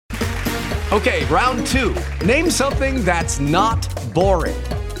Okay, round 2. Name something that's not boring.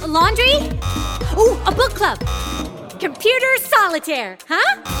 A laundry? Ooh, a book club. Computer solitaire,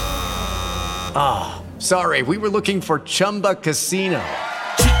 huh? Sorry, we were looking for Chumba Casino.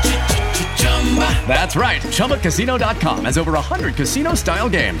 That's right. ChumbaCasino.com has over 100 casino-style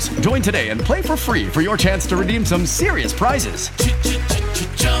games. Join today and play for free for your chance to redeem some serious prizes.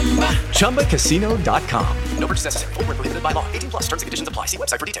 ChumbaCasino.com. No purchase necessary. Void where prohibited by law. 18 plus. Terms and conditions apply. See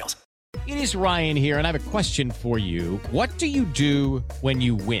website for details. It is Ryan here, and I have a question for you. What do you do when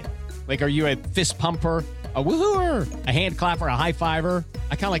you win? Like, are you a fist pumper, a woohooer, a hand clapper, a high fiver?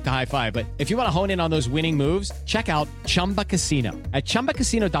 I kind of like the high five, but if you want to hone in on those winning moves, check out Chumba Casino. At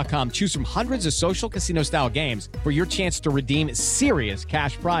ChumbaCasino.com, choose from hundreds of social casino-style games for your chance to redeem serious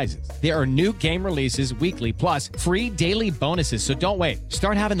cash prizes. There are new game releases weekly, plus free daily bonuses, so don't wait.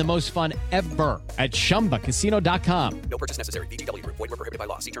 Start having the most fun ever at ChumbaCasino.com. No purchase necessary. VGW. Void where prohibited by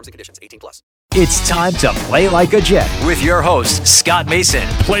law. See terms and conditions. 18 plus. It's time to play like a Jet with your host, Scott Mason.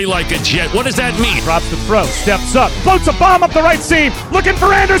 Play like a Jet. What does that mean? Drops the throw, steps up, floats a bomb up the right seam, looking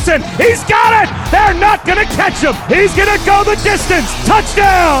for Anderson. He's got it! They're not going to catch him. He's going to go the distance.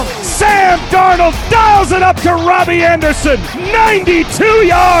 Touchdown! Sam Darnold dials it up to Robbie Anderson. 92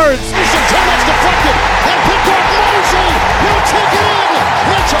 yards! Anderson, too much deflected, and picked off Mosley. He'll take it in.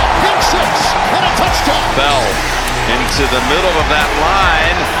 It's a pick six and a touchdown. Bell into the middle of that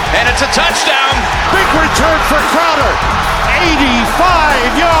line, and it's a touchdown. Big return for Crowder. 85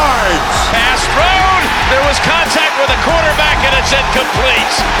 yards. Pass thrown. There was contact with the quarterback, and it's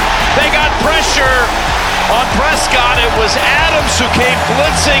incomplete. They got pressure on Prescott. It was Adams who came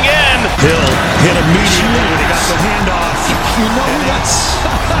blitzing in. Hill hit immediately when he got the handoff. You know that's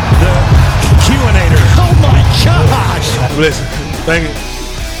The Q-inator. oh my gosh. Listen, thank you.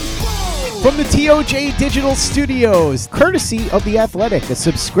 From the TOJ Digital Studios, courtesy of The Athletic, a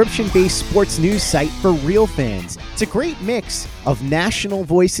subscription-based sports news site for real fans. It's a great mix of national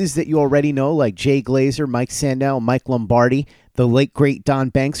voices that you already know, like Jay Glazer, Mike Sandel, Mike Lombardi, the late, great Don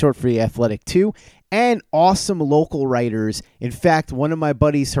Banks wrote for The Athletic too, and awesome local writers. In fact, one of my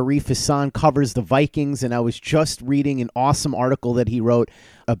buddies, Harif Hassan, covers the Vikings, and I was just reading an awesome article that he wrote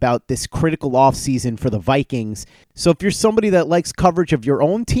about this critical offseason for the Vikings. So if you're somebody that likes coverage of your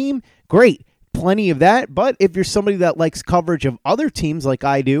own team, great. Plenty of that. But if you're somebody that likes coverage of other teams like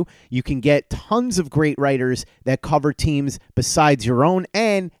I do, you can get tons of great writers that cover teams besides your own.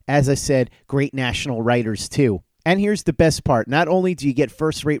 And as I said, great national writers too. And here's the best part. Not only do you get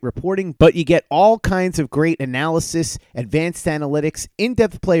first-rate reporting, but you get all kinds of great analysis, advanced analytics,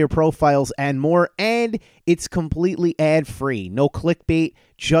 in-depth player profiles, and more. And it's completely ad-free. No clickbait,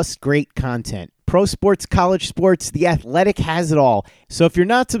 just great content. Pro sports, college sports, The Athletic has it all. So if you're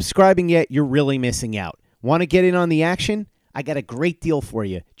not subscribing yet, you're really missing out. Want to get in on the action? I got a great deal for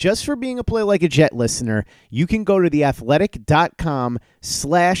you. Just for being a Play Like a Jet listener, you can go to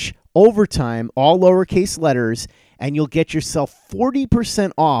theathletic.com/overtime, all lowercase letters, and you'll get yourself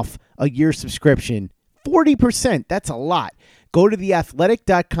 40% off a year subscription. 40%, that's a lot. Go to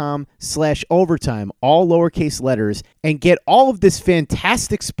theathletic.com/overtime, all lowercase letters, and get all of this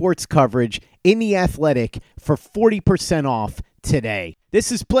fantastic sports coverage in The Athletic for 40% off today.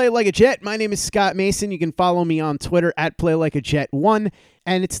 This is Play Like a Jet. My name is Scott Mason. You can follow me on Twitter at PlayLikeAJet1.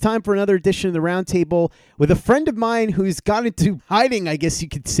 And it's time for another edition of the Roundtable with a friend of mine who's gone into hiding, I guess you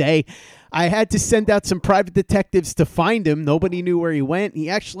could say. I had to send out some private detectives to find him. Nobody knew where he went. He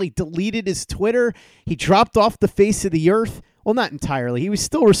actually deleted his Twitter. He dropped off the face of the earth. Well, not entirely. He was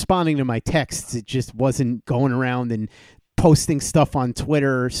still responding to my texts. It just wasn't going around and posting stuff on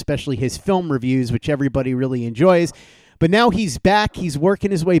Twitter, especially his film reviews, which everybody really enjoys. But now he's back. He's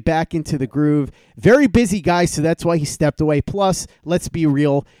working his way back into the groove. Very busy guy, so that's why he stepped away. Plus, let's be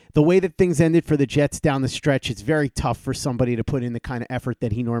real, the way that things ended for the Jets down the stretch, it's very tough for somebody to put in the kind of effort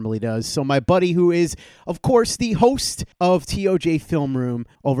that he normally does. So my buddy, who is, of course, the host of TOJ Film Room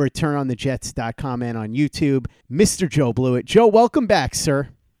over at TurnOnTheJets.com and on YouTube, Mr. Joe Blewett. Joe, welcome back, sir.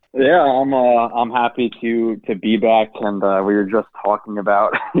 Yeah, I'm happy to be back, and we were just talking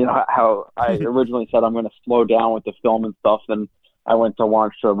about how I originally said I'm going to slow down with the film and stuff, and I went to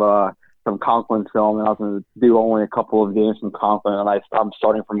watch some Conklin film, and I was going to do only a couple of games from Conklin, and I'm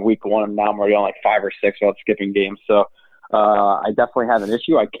starting from week 1, and now I'm already on like 5 or 6 without skipping games. So I definitely have an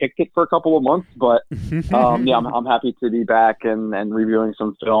issue. I kicked it for a couple of months, but yeah, I'm happy to be back and reviewing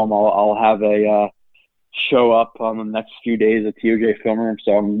some film. I'll have a show up on the next few days at TOJ Film Room.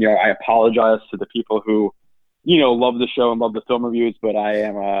 So, I apologize to the people who, love the show and love the film reviews, but I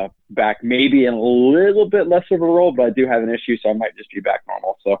am back maybe in a little bit less of a role, but I do have an issue, so I might just be back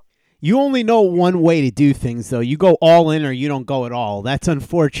normal. So, You only know one way to do things, though. You go all in or you don't go at all. That's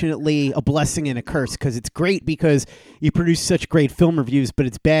unfortunately a blessing and a curse, because it's great because you produce such great film reviews, but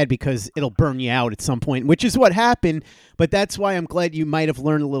it's bad because it'll burn you out at some point, which is what happened. But that's why I'm glad you might have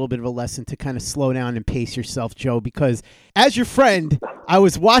learned a little bit of a lesson to kind of slow down and pace yourself, Joe, because as your friend, I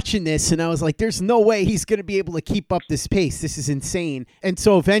was watching this and I was like, there's no way he's going to be able to keep up this pace. This is insane. And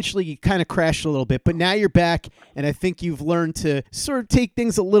so eventually you kind of crashed a little bit, but now you're back, and I think you've learned to sort of take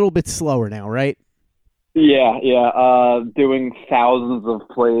things a little bit slower now, right? Yeah. Doing thousands of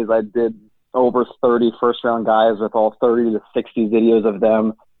plays. I did over 30 first-round guys with all 30 to 60 videos of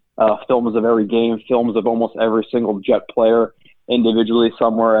them, films of every game, films of almost every single Jet player individually,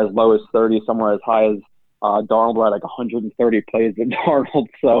 somewhere as low as 30, somewhere as high as Darnold. We're at like 130 plays with Darnold.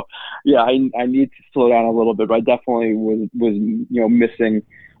 So, yeah, I need to slow down a little bit, but I definitely was missing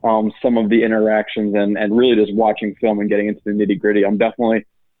some of the interactions and really just watching film and getting into the nitty-gritty. I'm definitely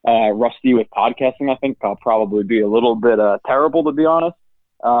rusty with podcasting. I think I'll probably be a little bit terrible, to be honest.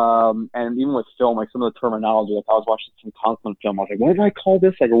 And even with film, like some of the terminology, like I was watching some Conklin film, I was like, what did I call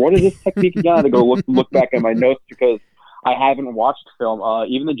this? Like, what is this technique again? I had to go look back at my notes because I haven't watched film.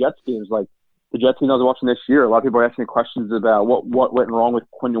 Even the Jets games, like the Jets team I was watching this year, a lot of people are asking me questions about what went wrong with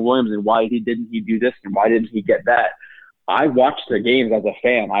Quentin Williams and why didn't he do this and why didn't he get that. I watched the games as a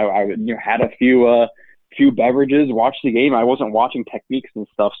fan. I had a few beverages, watched the game. I wasn't watching techniques and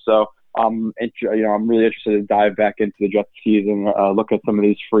stuff. So I'm really interested to dive back into the Jets season, look at some of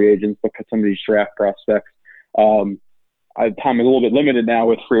these free agents, look at some of these draft prospects. Time is a little bit limited now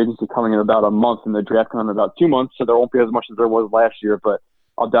with free agency coming in about a month and the draft coming in about 2 months, so there won't be as much as there was last year, but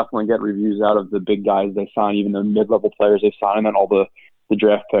I'll definitely get reviews out of the big guys they sign, even the mid-level players they sign, and then all the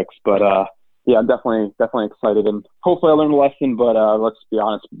draft picks. But yeah, I'm definitely excited, and hopefully I learned a lesson, but let's be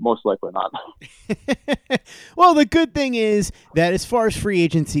honest, most likely not. Well, the good thing is that as far as free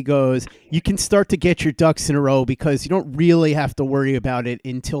agency goes, you can start to get your ducks in a row because you don't really have to worry about it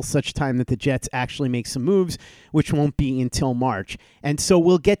until such time that the Jets actually make some moves, which won't be until March. And so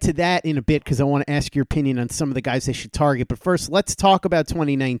we'll get to that in a bit because I want to ask your opinion on some of the guys they should target. But first, let's talk about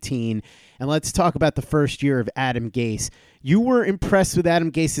 2019, and let's talk about the first year of Adam Gase. You were impressed with Adam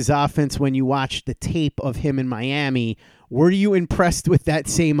Gase's offense when you watched the tape of him in Miami. Were you impressed with that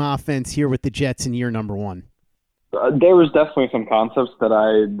same offense here with the Jets in year number one? There was definitely some concepts that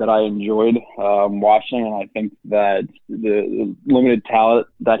I enjoyed watching, and I think that the limited talent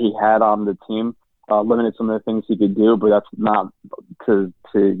that he had on the team limited some of the things he could do. But that's not to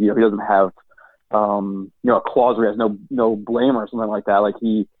he doesn't have a clause where he has no blame or something like that. Like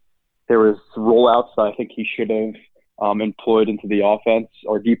there was rollouts that I think he should have employed into the offense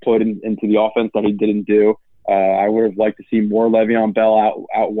or deployed into the offense that he didn't do. I would have liked to see more Le'Veon Bell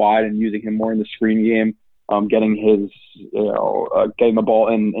out wide and using him more in the screen game, getting the ball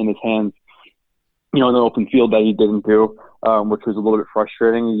in his hands, in the open field that he didn't do, which was a little bit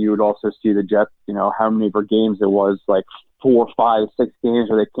frustrating. You would also see the Jets, how many of our games it was, like 4, 5, 6 games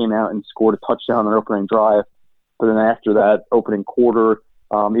where they came out and scored a touchdown on their opening drive. But then after that opening quarter,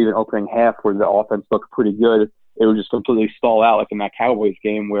 even opening half where the offense looked pretty good, it would just completely stall out, like in that Cowboys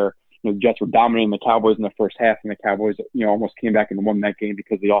game where the Jets were dominating the Cowboys in the first half, and the Cowboys almost came back and won that game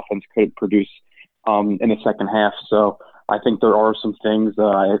because the offense couldn't produce in the second half. So I think there are some things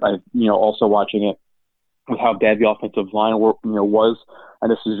I also watching it with how bad the offensive line was,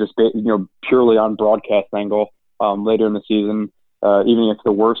 and this is just purely on broadcast angle. Later in the season, even against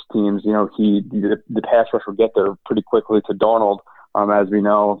the worst teams, the pass rush would get there pretty quickly to Darnold. As we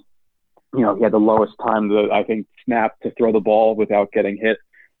know, he had the lowest time snap to throw the ball without getting hit.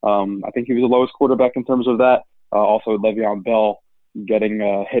 I think he was the lowest quarterback in terms of that. Also, Le'Veon Bell getting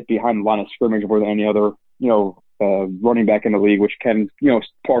hit behind the line of scrimmage more than any other, running back in the league, which can,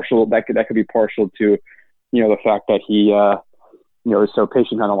 partial. That could be partial to, the fact that he, is so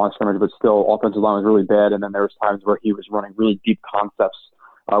patient on the line of scrimmage, but still, offensive line was really bad. And then there was times where he was running really deep concepts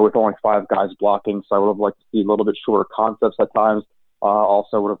with only 5 guys blocking. So I would have liked to see a little bit shorter concepts at times.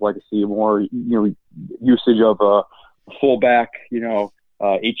 Also would have liked to see more, usage of a fullback,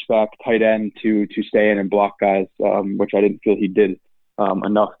 H-back, tight end to stay in and block guys, which I didn't feel he did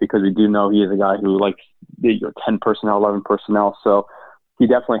enough because we do know he is a guy who likes the 10 personnel, 11 personnel. So he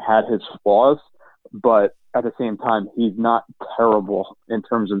definitely had his flaws, but at the same time, he's not terrible in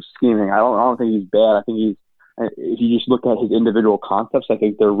terms of scheming. I don't think he's bad. I think if you just look at his individual concepts, I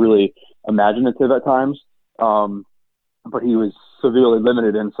think they're really imaginative at times. But he was severely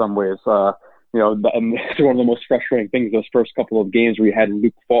limited in some ways. And it's one of the most frustrating things those first couple of games where you had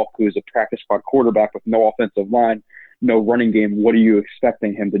Luke Falk, who is a practice squad quarterback with no offensive line, no running game. What are you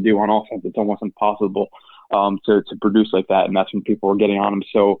expecting him to do on offense? It's almost impossible to produce like that. And that's when people were getting on him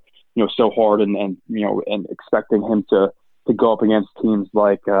so so hard and expecting him to go up against teams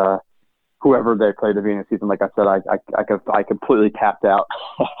like whoever they played at the beginning of the season. Like I said, I completely tapped out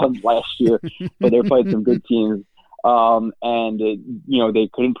last year, but they're playing some good teams. They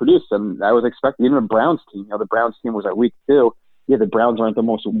couldn't produce, and I was expecting even a Browns team. The Browns team was at week 2. Yeah, the Browns aren't the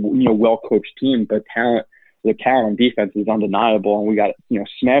most well-coached team, but the talent on defense is undeniable, and we got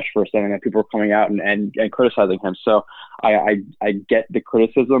smashed for a second, and people were coming out and criticizing him. So I get the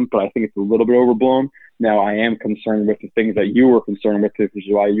criticism, but I think it's a little bit overblown. Now I am concerned with the things that you were concerned with, which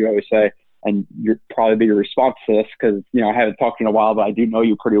is why you always say, and you're probably your response to this, because I haven't talked to you in a while, but I do know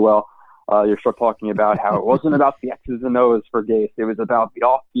you pretty well. You're still talking about how it wasn't about the X's and O's for Gase. It was about the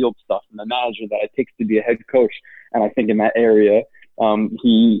off-field stuff and the manager that it takes to be a head coach. And I think in that area,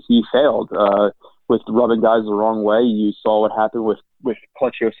 he failed with rubbing guys the wrong way. You saw what happened with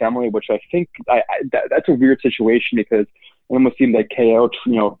Kelechi Osemele, which I think that's a weird situation because it almost seemed like KO,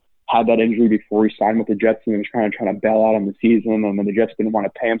 had that injury before he signed with the Jets and was trying to bail out on the season, and then the Jets didn't want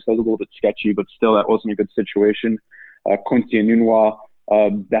to pay him, so it was a little bit sketchy. But still, that wasn't a good situation. Quincy Enunwa.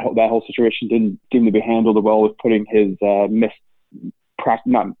 That whole situation didn't seem to be handled well with putting his missed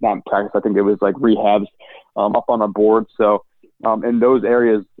practice, not practice, I think it was like rehabs up on a board. So in those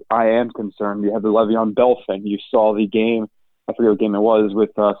areas, I am concerned. You have the Le'Veon Bell thing. You saw the game, I forget what game it was,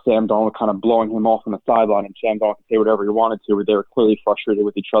 with Sam Darnold kind of blowing him off on the sideline, and Sam Darnold could say whatever he wanted to, but they were clearly frustrated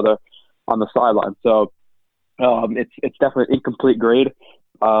with each other on the sideline. So it's definitely an incomplete grade.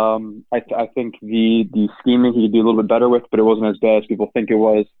 I think the scheming he could do a little bit better with, but it wasn't as bad as people think it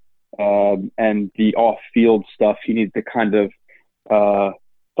was. And the off-field stuff, he needs to kind of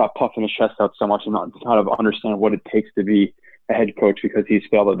stop puffing his chest out so much and not kind of understand what it takes to be a head coach, because he's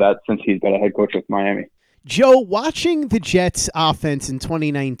failed at that since he's been a head coach with Miami. Joe, watching the Jets offense in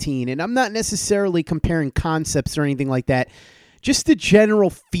 2019, and I'm not necessarily comparing concepts or anything like that, just the general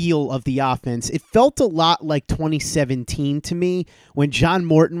feel of the offense, it felt a lot like 2017 to me when John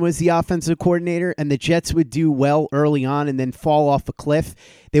Morton was the offensive coordinator and the Jets would do well early on and then fall off a cliff.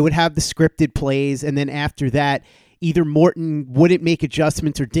 They would have the scripted plays, and then after that, either Morton wouldn't make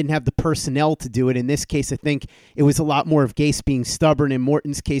adjustments or didn't have the personnel to do it. In this case, I think it was a lot more of Gase being stubborn. In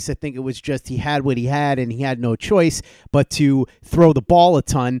Morton's case, I think it was just he had what he had and he had no choice but to throw the ball a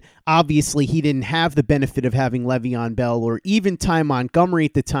ton. Obviously, he didn't have the benefit of having Le'Veon Bell or even Ty Montgomery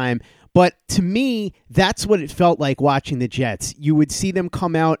at the time. But to me, that's what it felt like watching the Jets. You would see them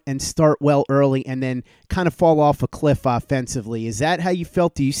come out and start well early and then kind of fall off a cliff offensively. Is that how you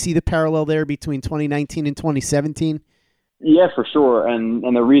felt? Do you see the parallel there between 2019 and 2017? Yeah, for sure. And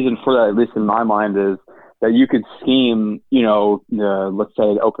the reason for that, at least in my mind, is that you could scheme, let's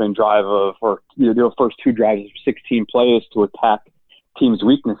say the opening drive or the first 2 drives of 16 plays to attack teams'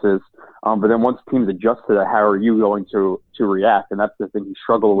 weaknesses. But then once teams adjust to that, how are you going to react? And that's the thing you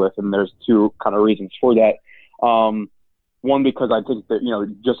struggle with. And there's 2 kind of reasons for that. One, because I think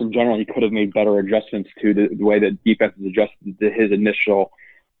that, just in general, he could have made better adjustments to the way that defense is adjusted to his initial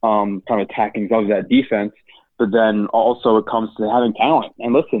kind of attackings of that defense. But then also it comes to having talent.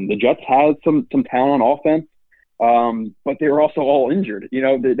 And listen, the Jets had some talent on offense, but they were also all injured.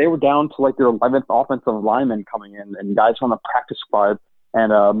 They were down to like their 11th offensive lineman coming in, and guys on the practice squad,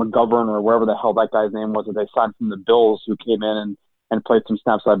 and McGovern or wherever the hell that guy's name was that they signed from the Bills, who came in and played some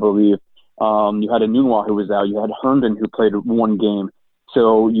snaps, I believe. You had Enunwa who was out. You had Herndon who played 1 game.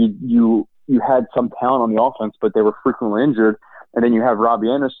 So you had some talent on the offense, but they were frequently injured. And then you have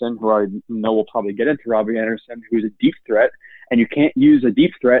Robbie Anderson, who I know we'll probably get into Robbie Anderson, who's a deep threat. And you can't use a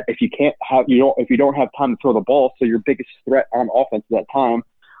deep threat if you don't have time to throw the ball. So your biggest threat on offense at that time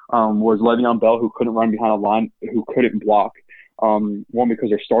was Le'Veon Bell, who couldn't run behind a line, who couldn't block. One, because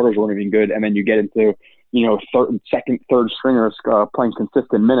their starters weren't even good, and then you get into second, third stringers playing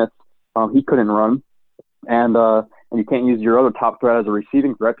consistent minutes. He couldn't run, and you can't use your other top threat as a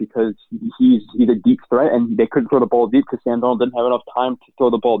receiving threat because he's a deep threat, and they couldn't throw the ball deep because Sam Darnold didn't have enough time to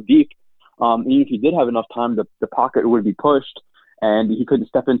throw the ball deep. Even if he did have enough time, the pocket would be pushed, and he couldn't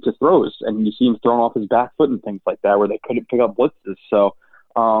step into throws, and you see him thrown off his back foot and things like that where they couldn't pick up blitzes. So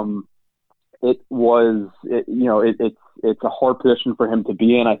it's a hard position for him to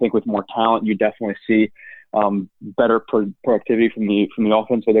be in. I think with more talent, you definitely see better productivity from the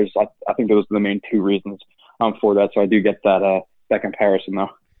offense. So I think those are the main 2 reasons for that. So I do get that comparison though.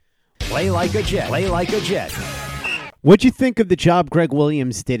 Play like a Jet. Play like a Jet. What'd you think of the job Greg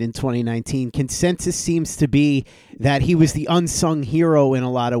Williams did in 2019? Consensus seems to be that he was the unsung hero in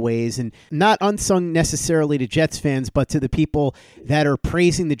a lot of ways, and not unsung necessarily to Jets fans, but to the people that are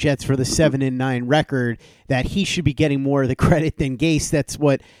praising the Jets for the 7-9 record, that he should be getting more of the credit than Gase. That's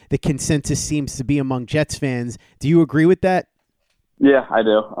what the consensus seems to be among Jets fans. Do you agree with that? Yeah, I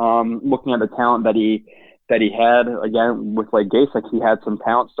do. Looking at the talent that he had, again, with like Gasick, he had some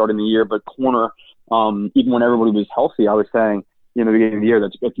talent starting the year, but corner, even when everybody was healthy, I was saying, the beginning of the year,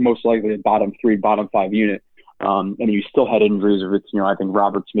 it's most likely a bottom 3, bottom 5 unit. And you still had injuries of I think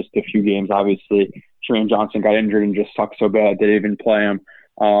Roberts missed a few games, obviously. Tremaine Johnson got injured and just sucked so bad they didn't even play him.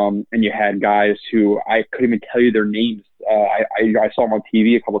 And you had guys who I couldn't even tell you their names. I saw them on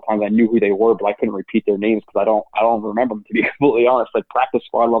TV a couple of times. I knew who they were, but I couldn't repeat their names because I don't remember them, to be completely honest. Like practice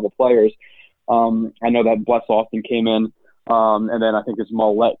squad level players. I know that Bless Austin came in, and then I think it's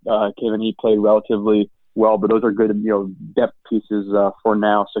Mollett came in. He played relatively well, but those are good, depth pieces for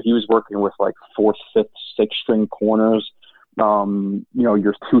now. So he was working with like 4th, 5th, 6th string corners.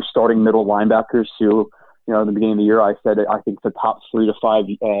 Your 2 starting middle linebackers who, at the beginning of the year, I said I think the top 3 to 5,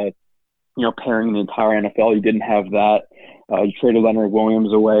 pairing in the entire NFL. You didn't have that. You traded Leonard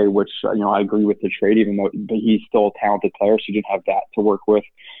Williams away, which I agree with the trade, but he's still a talented player, so you didn't have that to work with.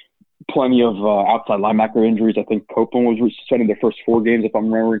 Plenty of outside linebacker injuries. I think Copeland was suspended the first 4 games, if I'm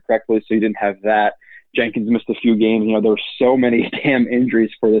remembering correctly, so you didn't have that. Jenkins missed a few games. There were so many damn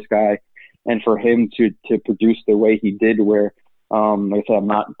injuries for this guy, and for him to produce the way he did, where like I said, I'm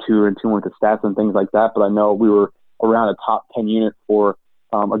not too in tune with the stats and things like that, but I know we were around a top 10 unit for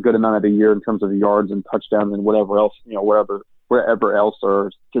a good amount of the year in terms of yards and touchdowns and whatever else, wherever else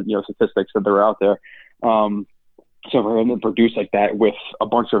or statistics that are out there. So for him to produce like that with a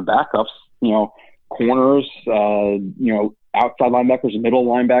bunch of backups, corners, outside linebackers, middle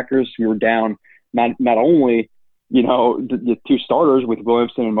linebackers, we were down not only the 2 starters with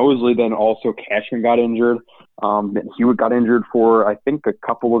Williamson and Mosley, then also Cashman got injured. Hewitt got injured for, I think, a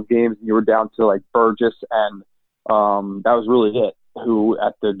couple of games. You were down to like Burgess, and that was really it, who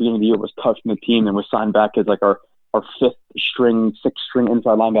at the beginning of the year was touching the team and was signed back as like our 5th string, 6th string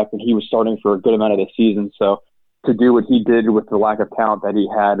inside linebacker. And he was starting for a good amount of the season. So to do what he did with the lack of talent that he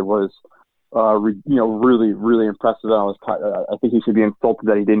had was, really, really impressive. And I think he should be insulted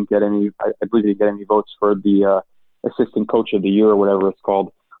that he didn't get any, I believe he didn't get any votes for the assistant coach of the year or whatever it's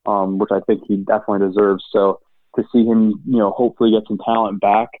called, which I think he definitely deserves. So to see him, hopefully get some talent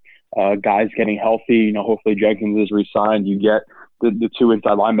back, guys getting healthy, hopefully Jenkins is re-signed, you get the 2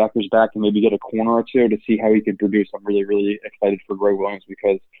 inside linebackers back and maybe get a corner or 2 to see how he could produce. I'm really, really excited for Greg Williams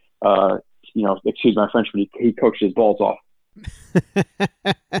because, excuse my French, but he coached his balls off.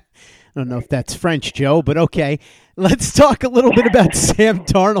 I don't know if that's French, Joe, but okay. Let's talk a little bit about Sam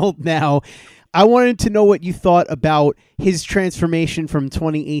Darnold now. I wanted to know what you thought about his transformation from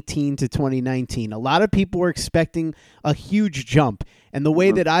 2018 to 2019. A lot of people were expecting a huge jump, and the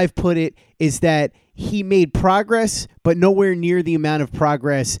way that I've put it is that he made progress, but nowhere near the amount of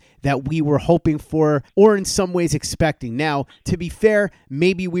progress that we were hoping for or in some ways expecting. Now, to be fair,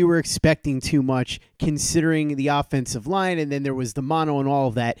 maybe we were expecting too much considering the offensive line, and then there was the mono and all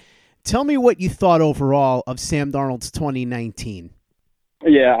of that. Tell me what you thought overall of Sam Darnold's 2019.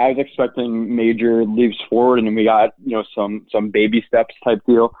 Yeah, I was expecting major leaps forward, and then we got some baby steps type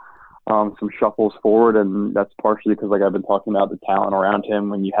deal, some shuffles forward, and that's partially because, like I've been talking about, the talent around him.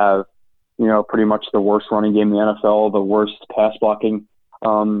 When you have pretty much the worst running game in the NFL, the worst pass blocking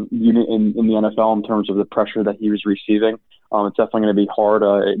unit in the NFL in terms of the pressure that he was receiving, it's definitely going to be hard.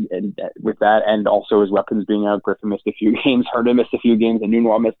 And with that, and also his weapons being out, Griffin missed a few games, Herndon missed a few games, and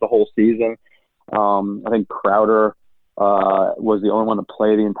Nunwa missed the whole season. I think Crowder was the only one to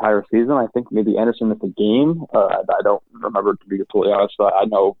play the entire season. I think maybe Anderson missed a game. I don't remember, to be completely honest, but I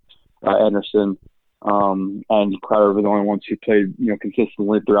know Anderson and Crowder were the only ones who played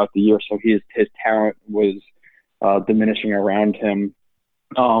consistently throughout the year. So his talent was diminishing around him.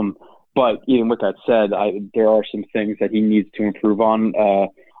 But even with that said, there are some things that he needs to improve on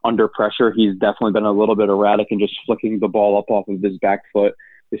under pressure. He's definitely been a little bit erratic and just flicking the ball up off of his back foot.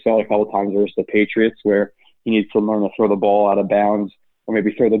 We saw it a couple of times versus the Patriots where he needs to learn to throw the ball out of bounds or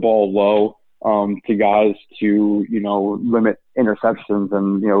maybe throw the ball low to guys to, limit interceptions.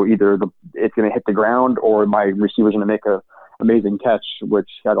 And, either it's going to hit the ground or my receiver's going to make a amazing catch, which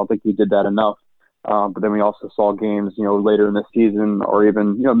I don't think he did that enough. But then we also saw games, later in the season or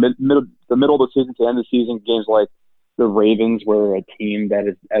even, the middle of the season to end of the season, games like the Ravens, where a team that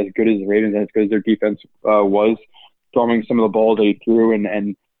is as good as the Ravens and as good as their defense was, throwing some of the balls that he threw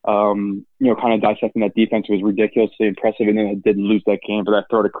and kind of dissecting that defense was ridiculously impressive. And then it didn't lose that game, but that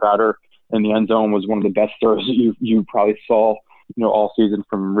throw to Crowder in the end zone was one of the best throws you probably saw, all season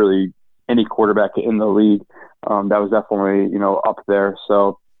from really any quarterback in the league. That was definitely, up there.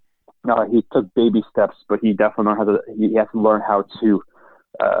 So he took baby steps, but he definitely he has to learn how to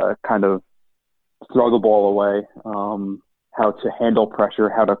kind of throw the ball away, how to handle pressure,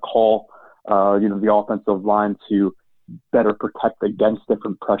 how to call, the offensive line to better protect against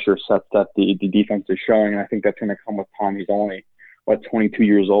different pressure sets that the defense is showing. And I think that's going to come with time. He's only, 22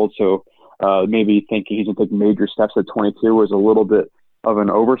 years old. So maybe thinking he's going to take major steps at 22 was a little bit of an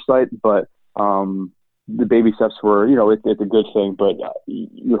oversight. But the baby steps were, it's a good thing. But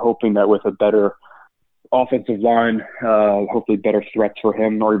you're hoping that with a better offensive line, hopefully better threats for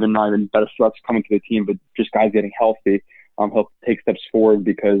him, or even not even better threats coming to the team, but just guys getting healthy, he'll take steps forward,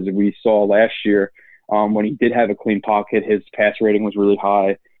 because we saw last year when he did have a clean pocket, his pass rating was really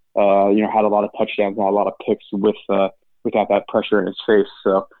high, had a lot of touchdowns and a lot of picks without that pressure in his face.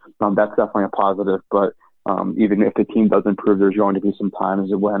 So that's definitely a positive. But even if the team does improve, there's going to be some times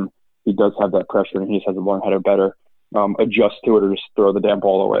when he does have that pressure and he just has to learn how to better adjust to it or just throw the damn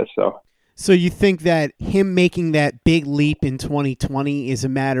ball away. So you think that him making that big leap in 2020 is a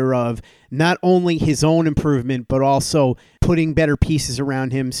matter of not only his own improvement, but also putting better pieces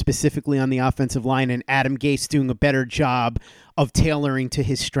around him, specifically on the offensive line, and Adam Gase doing a better job of tailoring to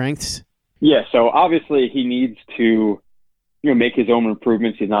his strengths? Yeah, so obviously he needs to make his own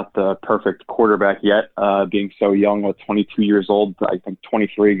improvements. He's not the perfect quarterback yet, being so young, 22 years old. I think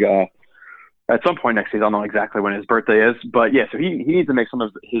 23 at some point next year. I don't know exactly when his birthday is, but yeah, so he needs to make some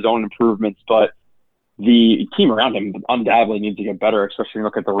of his own improvements, but the team around him undoubtedly needs to get better, especially when you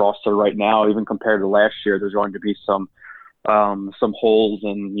look at the roster right now. Even compared to last year, there's going to be some holes,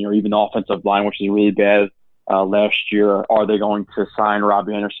 and even the offensive line, which is really bad last year. Are they going to sign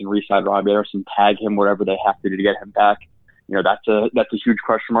Robbie Anderson, re-sign Robbie Anderson, tag him, whatever they have to do to get him back? That's a huge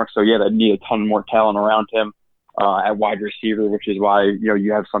question mark. So yeah, they need a ton more talent around him at wide receiver, which is why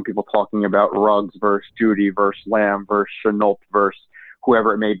you have some people talking about Ruggs versus Judy versus Lamb versus Shenault versus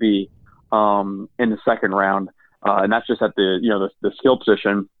whoever it may be in the second round, and that's just at the skill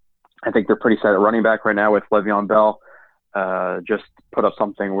position. I think they're pretty set at running back right now with Le'Veon Bell. Just put up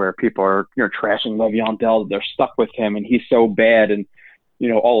something where people are trashing Le'Veon Bell. They're stuck with him, and he's so bad, and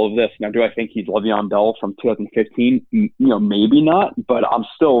all of this. Now, do I think he's Le'Veon Bell from 2015? Maybe not, but I'm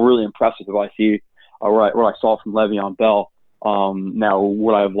still really impressed with what I see. What I saw from Le'Veon Bell. Now,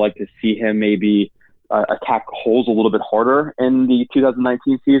 would I have liked to see him maybe attack holes a little bit harder in the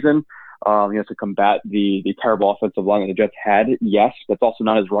 2019 season, to combat the terrible offensive line that the Jets had? Yes, that's also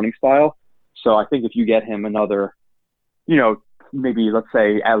not his running style. So I think if you get him another, maybe let's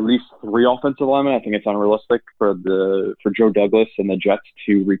say at least 3 offensive linemen, I think it's unrealistic for Joe Douglas and the Jets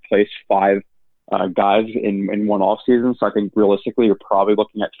to replace 5 guys in one offseason. So I think realistically, you're probably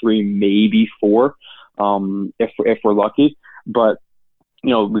looking at 3, maybe 4, if we're lucky. But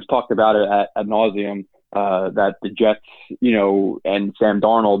we've talked about it ad nauseum that the Jets, and Sam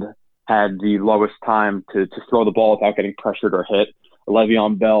Darnold had the lowest time to throw the ball without getting pressured or hit.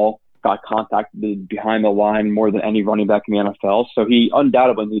 Le'Veon Bell got contacted behind the line more than any running back in the NFL. So he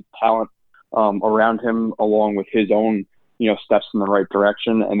undoubtedly needs talent around him, along with his own steps in the right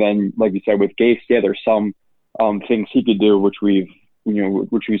direction. And then, like you said, with Gase, there's some things he could do, which we've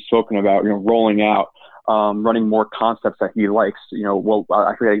spoken about, rolling out, running more concepts that he likes.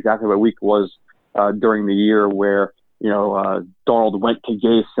 I forget exactly what week it was during the year where, Darnold went to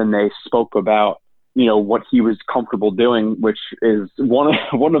Gase and they spoke about, what he was comfortable doing, which is one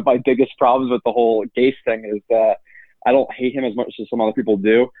of my biggest problems with the whole Gase thing, is that I don't hate him as much as some other people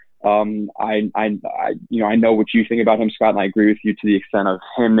do. I know what you think about him, Scott, and I agree with you to the extent of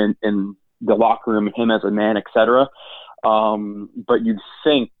him in the locker room, him as a man, etc. But you'd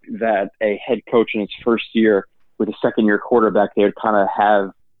think that a head coach in his first year with a second-year quarterback, they would kind of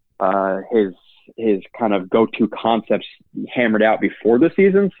have his kind of go-to concepts hammered out before the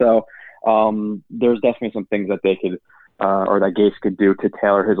season. So there's definitely some things that they could or that Gase could do to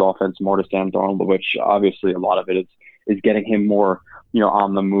tailor his offense more to Sam Darnold, which obviously a lot of it is getting him more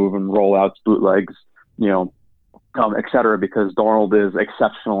on the move and rollouts, bootlegs, et cetera, because Darnold is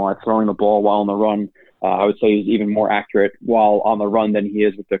exceptional at throwing the ball while on the run. I would say he's even more accurate while on the run than he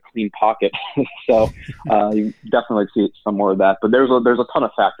is with the clean pocket. So you definitely see some more of that. But there's a ton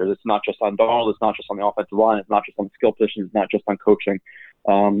of factors. It's not just on Darnold. It's not just on the offensive line. It's not just on the skill position. It's not just on coaching.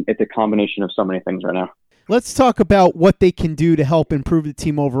 It's a combination of so many things right now. Let's talk about what they can do to help improve the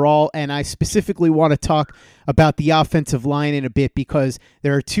team overall, and I specifically want to talk about the offensive line in a bit because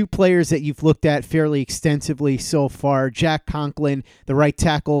there are 2 players that you've looked at fairly extensively so far, Jack Conklin, the right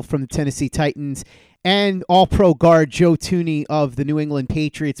tackle from the Tennessee Titans, and all-pro guard Joe Thuney of the New England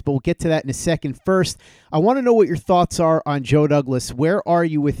Patriots, but we'll get to that in a second. First, I want to know what your thoughts are on Joe Douglas. Where are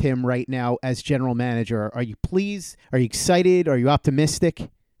you with him right now as general manager? Are you pleased? Are you excited? Are you optimistic?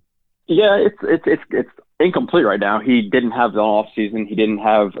 Yeah, it's incomplete right now. He didn't have the off season. He didn't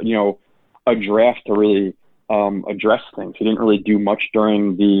have a draft to really address things. He didn't really do much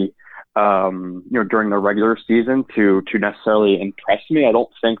during the during the regular season to necessarily impress me. I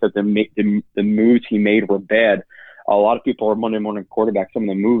don't think that the moves he made were bad. A lot of people are Monday morning quarterback, some of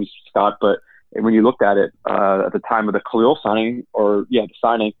the moves, Scott, but when you looked at it at the time of the Khalil signing, the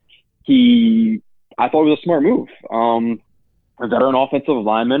signing, I thought it was a smart move. A veteran offensive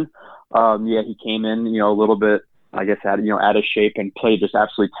lineman. He came in, a little bit, I guess, out of shape and played just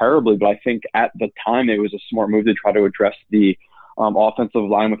absolutely terribly. But I think at the time it was a smart move to try to address the offensive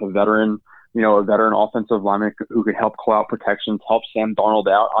line with a veteran offensive lineman who could help call out protections, help Sam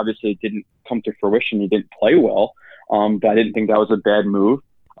Darnold out. Obviously, it didn't come to fruition. He didn't play well, but I didn't think that was a bad move.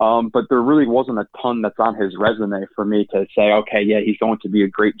 But there really wasn't a ton that's on his resume for me to say, okay, yeah, he's going to be a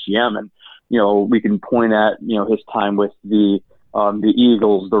great GM. And, we can point at, his time with the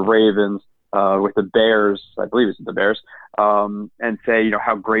Eagles, the Ravens, with the Bears, I believe it's the Bears, and say,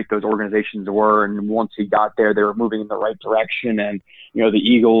 how great those organizations were. And once he got there, they were moving in the right direction. And, the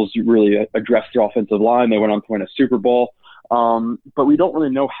Eagles really addressed the offensive line. They went on to win a Super Bowl. But we don't really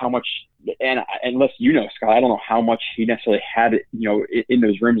know how much, and unless Scott, I don't know how much he necessarily had, in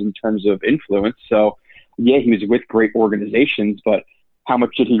those rooms in terms of influence. So, yeah, he was with great organizations, but how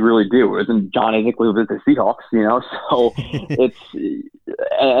much did he really do? It wasn't John Isekle with the Seahawks, so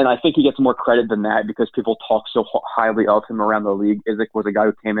and I think he gets more credit than that because people talk so highly of him around the league. Izek was a guy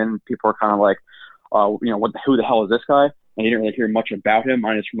who came in and people are kind of like, who the hell is this guy? And you didn't really hear much about him,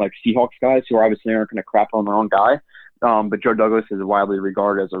 minus from like Seahawks guys who are obviously aren't going to crap on their own guy. But Joe Douglas is widely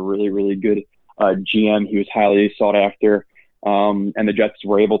regarded as a really, really good GM. He was highly sought after. And the Jets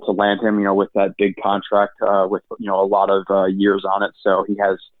were able to land him, with that big contract with, a lot of years on it. So he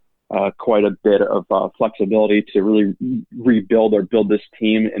has quite a bit of flexibility to really rebuild or build this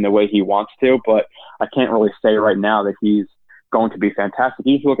team in the way he wants to. But I can't really say right now that he's going to be fantastic.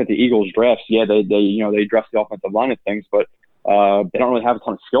 If you look at the Eagles drafts, they address the offensive line of things, but they don't really have a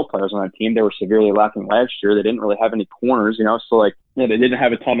ton of skill players on that team. They were severely lacking last year. They didn't really have any corners, so they didn't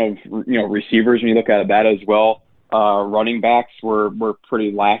have a ton of, receivers when you look at that as well. Running backs were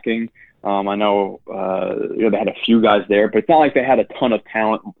pretty lacking. I know, they had a few guys there, but it's not like they had a ton of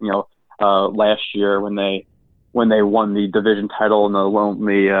talent, last year when they won the division title in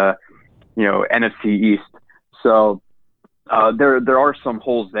the NFC East. So, there are some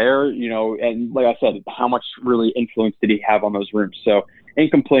holes there, and like I said, how much really influence did he have on those rooms? So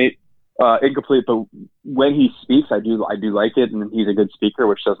incomplete, but when he speaks, I do like it, and he's a good speaker,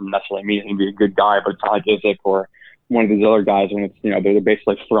 which doesn't necessarily mean he'd be a good guy, but it's not like Izek or one of these other guys when it's, they're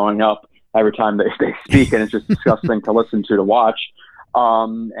basically throwing up every time they speak, and it's just disgusting to listen to watch.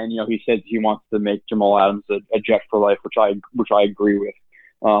 And he says he wants to make Jamal Adams a Jet for life, which I agree with.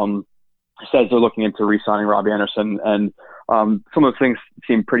 Says they're looking into re-signing Robbie Anderson, and some of the things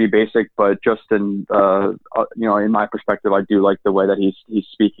seem pretty basic, but just in in my perspective, I do like the way that he's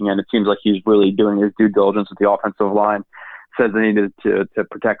speaking, and it seems like he's really doing his due diligence with the offensive line. Says they needed to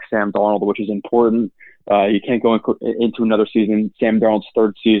protect Sam Darnold, which is important. You can't go into another season, Sam Darnold's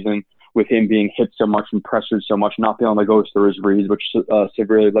third season, with him being hit so much and pressured so much, not being able to go through his reads, which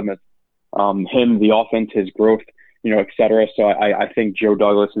severely limits him, the offense, his growth, et cetera. So I think Joe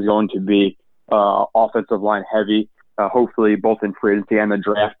Douglas is going to be offensive line heavy, hopefully both in free agency and the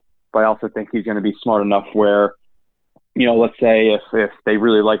draft. But I also think he's going to be smart enough where, let's say if they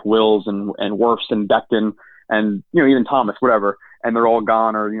really like Wills and Wirfs and Becton and, even Thomas, whatever, and they're all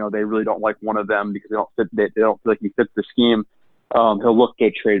gone, or, they really don't like one of them because they don't feel like he fits the scheme. He'll look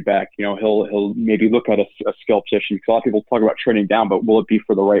to trade back. He'll maybe look at a skill position. Because a lot of people talk about trading down, but will it be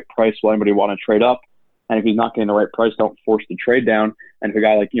for the right price? Will anybody want to trade up? And if he's not getting the right price, don't force the trade down. And if a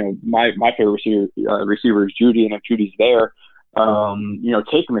guy like, my favorite receiver is Judy, and if Judy's there,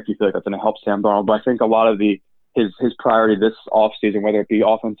 take him if you feel like that's going to help Sam Darnold. But I think a lot of his priority this offseason, whether it be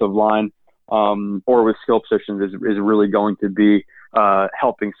offensive line or with skill positions, is really going to be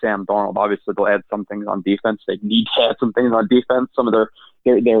helping Sam Darnold. Obviously, they'll add some things on defense. They need to add some things on defense. Some of their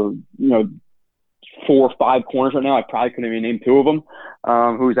 4 or 5 corners right now, I probably couldn't even name 2 of them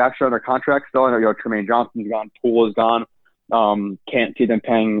who's actually under contract still. I know Tremaine Johnson's gone, Poole is gone. Can't see them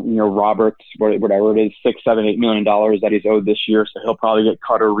paying Roberts whatever it is, $6, $7, $8 million that he's owed this year, so he'll probably get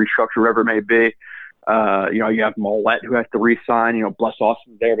cut or restructured, whatever it may be. You have Mollett who has to re-sign. Bless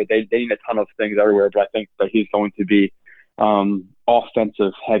Austin's there, but they need a ton of things everywhere. But I think that he's going to be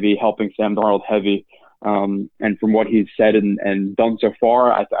offensive heavy, helping Sam Darnold heavy. And from what he's said and done so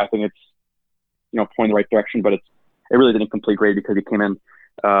far, I think it's point in the right direction. But it really didn't complete great because he came in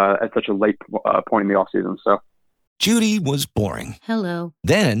at such a late point in the offseason. So. Judy was boring. Hello.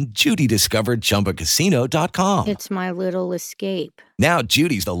 Then Judy discovered ChumbaCasino.com. It's my little escape. Now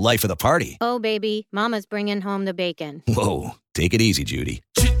Judy's the life of the party. Oh, baby, mama's bringing home the bacon. Whoa, take it easy, Judy.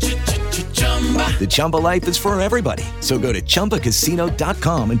 The Chumba life is for everybody. So go to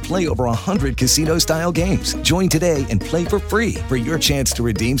ChumbaCasino.com and play over 100 casino-style games. Join today and play for free for your chance to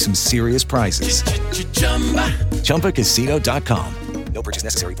redeem some serious prizes. ChumbaCasino.com. No purchase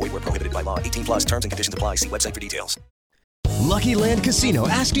necessary. Void where prohibited by law. 18 plus terms and conditions apply. See website for details. Lucky Land Casino,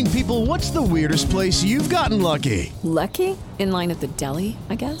 asking people, what's the weirdest place you've gotten lucky? Lucky? In line at the deli,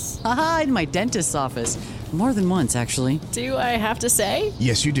 I guess? Aha, in my dentist's office. More than once, actually. Do I have to say?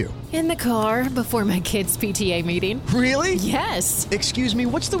 Yes, you do. In the car before my kids' PTA meeting. Really? Yes. Excuse me,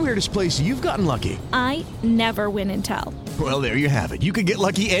 what's the weirdest place you've gotten lucky? I never win and tell. Well, there you have it. You can get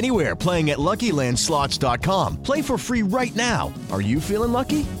lucky anywhere, playing at LuckyLandSlots.com. Play for free right now. Are you feeling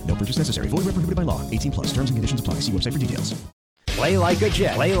lucky? No purchase necessary. Void where prohibited by law. 18 plus. Terms and conditions apply. See website for details. Play like a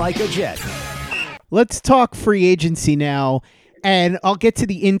Jet. Play like a Jet. Let's talk free agency now. And I'll get to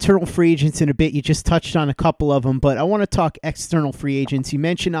the internal free agents in a bit. You just touched on a couple of them, but I want to talk external free agents. You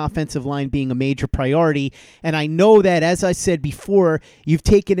mentioned offensive line being a major priority, and I know that, as I said before, you've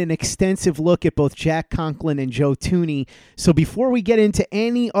taken an extensive look at both Jack Conklin and Joe Thuney. So before we get into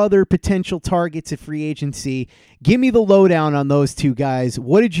any other potential targets at free agency, give me the lowdown on those two guys.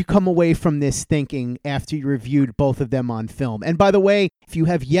 What did you come away from this thinking after you reviewed both of them on film? And by the way, if you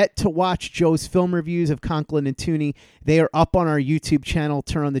have yet to watch Joe's film reviews of Conklin and Thuney, they are up on our YouTube channel,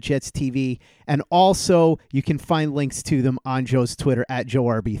 Turn on the Jets TV, and also you can find links to them on Joe's Twitter at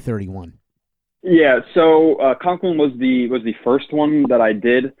JoeRB31. Yeah, so Conklin was the first one that I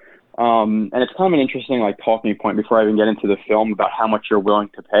did, and it's kind of an interesting talking point before I even get into the film about how much you're willing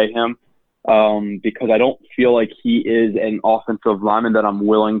to pay him, because I don't feel like he is an offensive lineman that I'm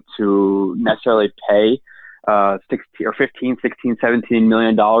willing to necessarily pay $15, $16, $17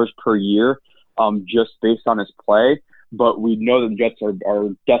 million per year, just based on his play. But we know that the Jets are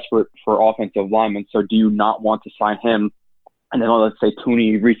desperate for offensive linemen. So do you not want to sign him? And then let's say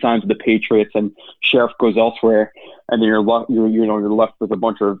Thuney re-signs with the Patriots and Sheriff goes elsewhere, and then you're left with a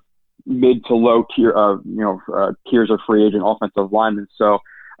bunch of mid to low tier tiers of free agent offensive linemen. So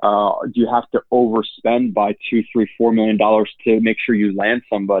do you have to overspend by $2, $3, $4 million to make sure you land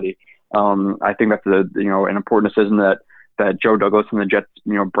somebody? I think that's an important decision that Joe Douglas and the Jets,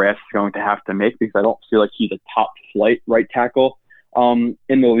 brass is going to have to make, because I don't feel like he's a top flight right tackle in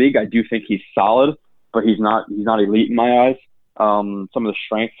the league. I do think he's solid, but he's not elite in my eyes. Some of the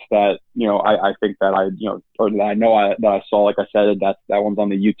strengths that I think that I saw, like I said, that one's on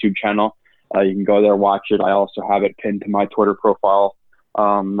the YouTube channel. You can go there, watch it. I also have it pinned to my Twitter profile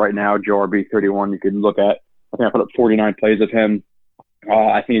right now, JoeRB31. You can look at. I think I put up 49 plays of him.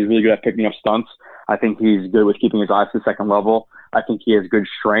 I think he's really good at picking up stunts. I think he's good with keeping his eyes to the second level. I think he has good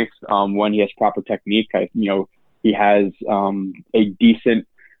strength when he has proper technique. He has a decent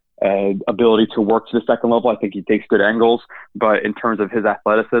ability to work to the second level. I think he takes good angles. But in terms of his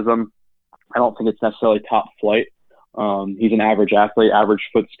athleticism, I don't think it's necessarily top flight. He's an average athlete, average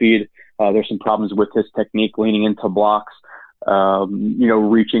foot speed. There's some problems with his technique, leaning into blocks,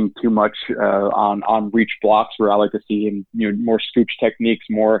 reaching too much on reach blocks, where I like to see him, more scooch techniques,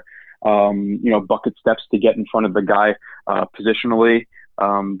 more bucket steps to get in front of the guy positionally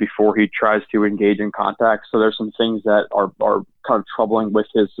before he tries to engage in contact. So there's some things that are kind of troubling with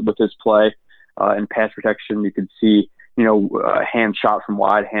his play. In pass protection, you can see hand shot from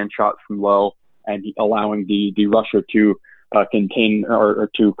wide, hand shot from low, and allowing the rusher to contain or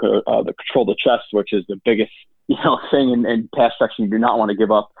to control the chest, which is the biggest thing in pass protection you do not want to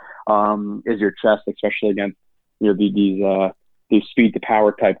give up, is your chest, especially against these speed to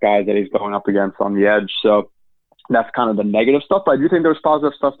power type guys that he's going up against on the edge. So that's kind of the negative stuff. But I do think there's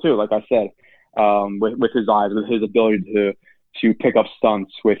positive stuff too. Like I said, with his eyes, with his ability to pick up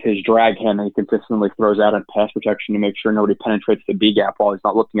stunts, with his drag hand that he consistently throws out in pass protection to make sure nobody penetrates the B gap while he's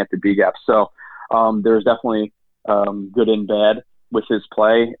not looking at the B gap. So there's definitely good and bad with his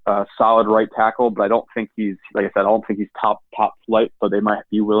play. Solid right tackle, but I don't think he's, like I said, I don't think he's top flight, but they might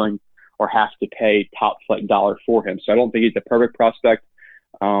be willing or have to pay top flight dollar for him. So I don't think he's a perfect prospect.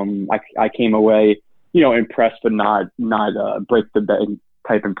 I came away, impressed, but not break the bank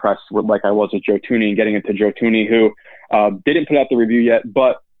type impressed with like I was with Joe Thuney, and getting into Joe Thuney, who didn't put out the review yet,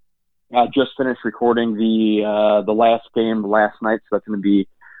 but just finished recording the last game last night. So that's going to be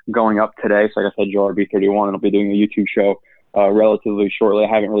going up today. So like I said, Joe RB31, and I'll be doing a YouTube show relatively shortly. I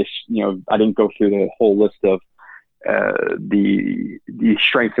haven't really, I didn't go through the whole list of the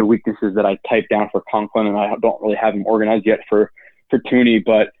strengths and weaknesses that I typed down for Conklin, and I don't really have them organized yet for Thuney,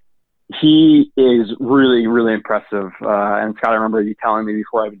 but he is really, really impressive. And Scott, I remember you telling me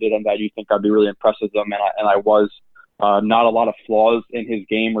before I did him that you think I'd be really impressed with him, and I was. Not a lot of flaws in his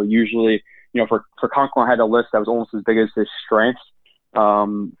game, or usually, for Conklin, I had a list that was almost as big as his strengths.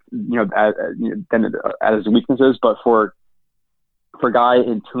 than at his weaknesses. But for a guy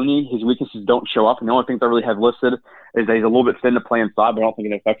in Tooney, his weaknesses don't show up. And the only things I really have listed is that he's a little bit thin to play inside, but I don't think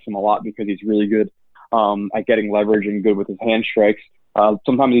it affects him a lot because he's really good at getting leverage and good with his hand strikes.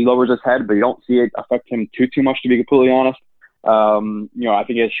 Sometimes he lowers his head, but you don't see it affect him too much, to be completely honest. I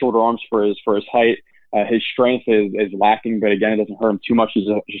think he has shorter arms for his height. His strength is lacking, but again, it doesn't hurt him too much. He's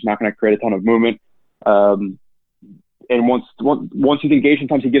just not going to create a ton of movement. And once he's engaged,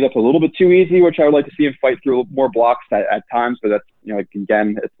 sometimes he gives up a little bit too easy, which I would like to see him fight through more blocks at times. But that's,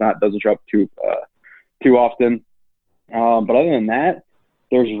 again, doesn't show up too often. But other than that,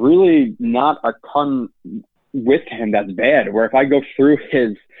 there's really not a ton with him that's bad. Where if I go through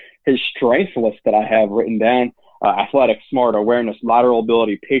his strength list that I have written down, athletic, smart, awareness, lateral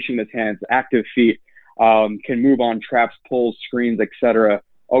ability, patient with his hands, active feet, can move on traps, pulls, screens, etc.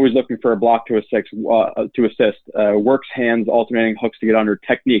 Always looking for a block to assist, works hands, alternating hooks to get under,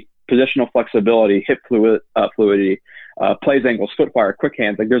 technique, positional flexibility, hip fluidity, plays angles, foot fire, quick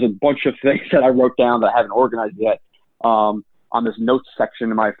hands. Like there's a bunch of things that I wrote down that I haven't organized yet. On this notes section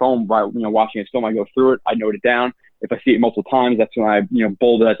in my phone, by watching his film, I go through it, I note it down. If I see it multiple times, that's when I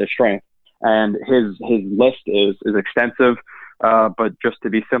bold it as a strength. And his list is extensive, but just to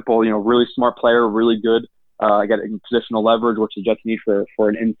be simple, really smart player, really good. Getting positional leverage, which the Jets need for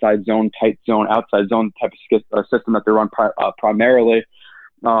an inside zone, tight zone, outside zone type of system that they run primarily.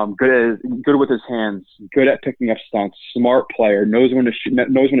 Good with his hands, good at picking up stunts, smart player, knows when to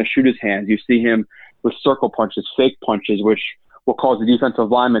shoot his hands. You see him with circle punches, fake punches, which will cause the defensive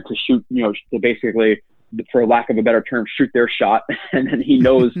lineman to shoot, to basically, for lack of a better term, shoot their shot. And then he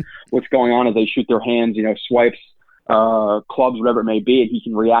knows what's going on as they shoot their hands, swipes, clubs, whatever it may be, and he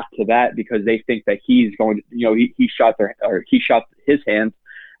can react to that because they think that he's going to, he shot his hands,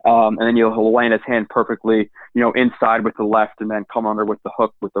 and then he'll land his hand perfectly, inside with the left and then come under with the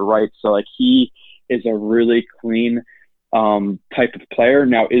hook with the right. So like he is a really clean type of player.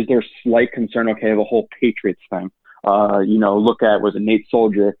 Now, is there slight concern? Okay, the whole Patriots thing. Look at, was it Nate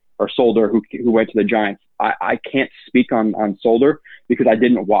Solder who went to the Giants? I can't speak on Solder because I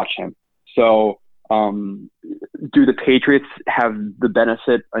didn't watch him. So do the Patriots have the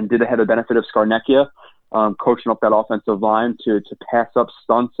benefit, and did they have the benefit of Scarnecchia coaching up that offensive line to pass up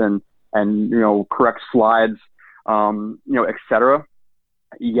stunts and correct slides, etc.?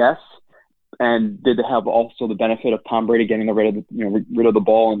 Yes. And did they have also the benefit of Tom Brady getting rid of the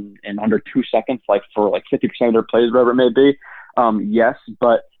ball in under 2 seconds, like for 50% of their plays, whatever it may be? Yes,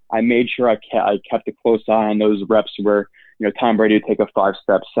 but I made sure I kept a close eye on those reps where Tom Brady would take a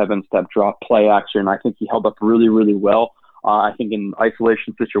 5-step, 7-step drop play action. I think he held up really, really well. I think in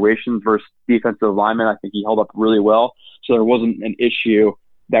isolation situations versus defensive linemen, I think he held up really well. So there wasn't an issue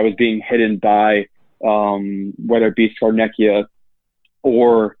that was being hidden by whether it be Scarnecchia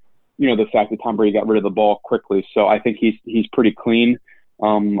or the fact that Tom Brady got rid of the ball quickly. So I think he's pretty clean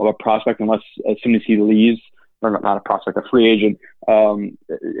of a prospect, unless as soon as he leaves, or not a prospect, a free agent,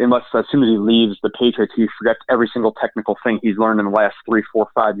 unless as soon as he leaves the Patriots, he forgets every single technical thing he's learned in the last 3, 4,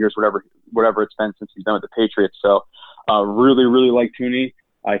 5 years, whatever it's been since he's been with the Patriots. So really, really like Tooney.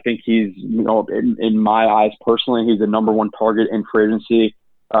 I think he's, in my eyes personally, he's the number one target in free agency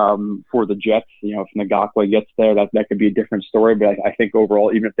for the Jets. If Ngakoue gets there, that could be a different story. But I think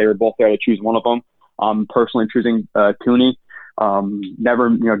overall, even if they were both there to choose one of them, I'm personally choosing Tooney. Never,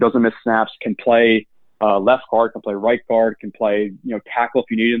 doesn't miss snaps, can play left guard, can play right guard, can play, tackle if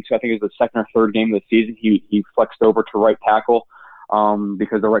you need him to. I think it was the second or third game of the season he flexed over to right tackle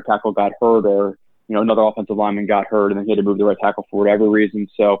because the right tackle got hurt, or another offensive lineman got hurt, and then he had to move the right tackle for whatever reason.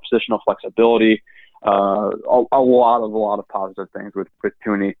 So positional flexibility, a lot of positive things with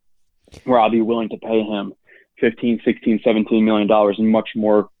Tooney, where I'll be willing to pay him $15, $16, $17 million and much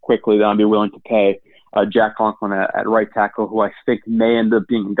more quickly than I'll be willing to pay Jack Conklin at right tackle, who I think may end up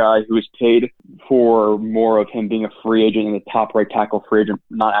being a guy who is paid for more of him being a free agent and the top right tackle free agent,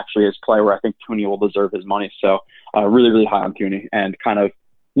 not actually his player, where I think Tooney will deserve his money. So really, really high on Tooney, and kind of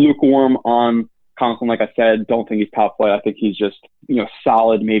lukewarm on Conklin. Like I said, don't think he's top flight. I think he's just,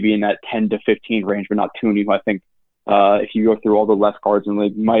 solid, maybe in that 10 to 15 range, but not Tooney, who I think if you go through all the left guards in the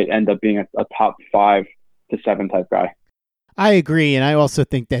league, might end up being a top 5 to 7 type guy. I agree, and I also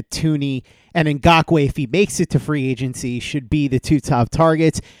think that Tooney and Ngakoue, if he makes it to free agency, should be the two top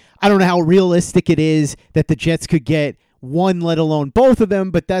targets. I don't know how realistic it is that the Jets could get one, let alone both of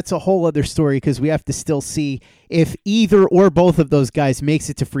them, but that's a whole other story because we have to still see if either or both of those guys makes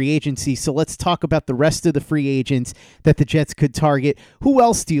it to free agency. So let's talk about the rest of the free agents that the Jets could target. Who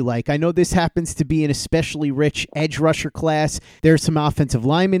else do you like? I know this happens to be an especially rich edge rusher class. There's some offensive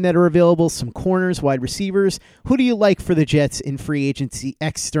linemen that are available, some corners, wide receivers. Who do you like for the Jets in free agency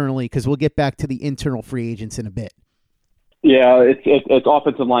externally? Because we'll get back to the internal free agents in a bit. Yeah, it's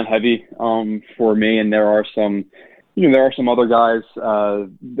offensive line heavy for me, and there are some other guys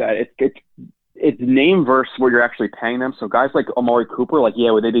that it's name versus what you're actually paying them. So guys like Amari Cooper,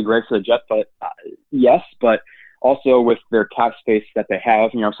 would they be great for the Jets? But yes, but also with their cap space that they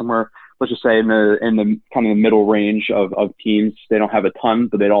have, somewhere, let's just say in the kind of the middle range of teams, they don't have a ton,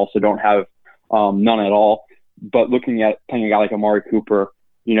 but they also don't have none at all. But looking at paying a guy like Amari Cooper,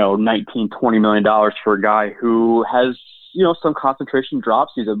 $19-20 million for a guy who has some concentration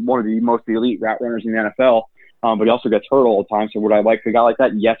drops. He's one of the most elite route runners in the NFL. But he also gets hurt all the time. So would I like a guy like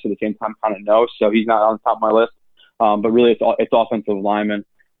that? Yes, at the same time, kind of no. So he's not on the top of my list. But really, it's offensive linemen.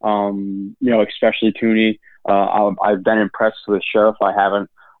 Especially Tooney. I've been impressed with Sheriff. I haven't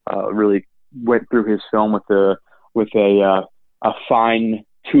really went through his film with a fine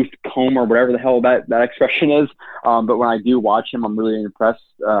tooth comb or whatever the hell that expression is. But when I do watch him, I'm really impressed.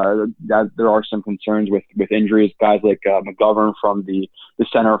 That there are some concerns with injuries. Guys like McGovern from the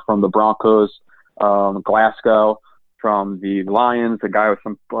center from the Broncos. Glasgow from the Lions, a guy with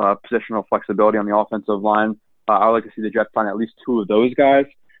some positional flexibility on the offensive line. I would like to see the Jets sign at least two of those guys.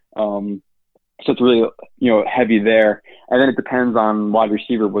 So it's really, heavy there. And then it depends on wide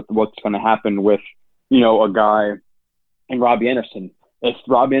receiver with what's going to happen with, a guy and Robbie Anderson. If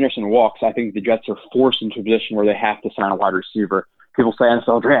Robbie Anderson walks, I think the Jets are forced into a position where they have to sign a wide receiver. People say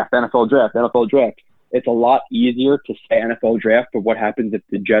NFL draft, NFL draft, NFL draft. It's a lot easier to say NFL draft, but what happens if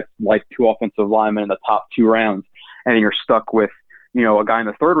the Jets like two offensive linemen in the top 2 rounds, and then you're stuck with, a guy in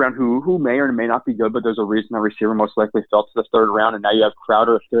the 3rd round who may or may not be good, but there's a reason that receiver most likely fell to the 3rd round, and now you have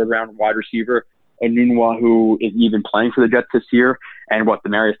Crowder, a 3rd round wide receiver, and Nunwa, who is even playing for the Jets this year, and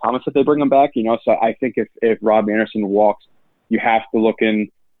Demarius Thomas if they bring him back, So I think if Rob Anderson walks, you have to look in,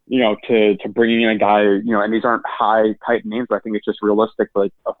 to bringing in a guy, and these aren't high type names, but I think it's just realistic,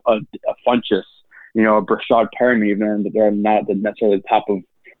 like a Funchess. A Brashad Perriman, even they're not necessarily the top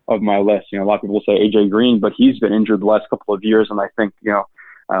of my list. A lot of people say AJ Green, but he's been injured the last couple of years, and I think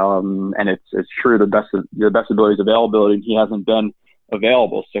and it's true the best ability is availability, and he hasn't been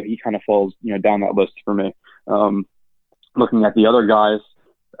available, so he kind of falls down that list for me. Looking at the other guys,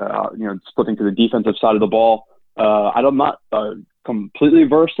 splitting to the defensive side of the ball, I'm not completely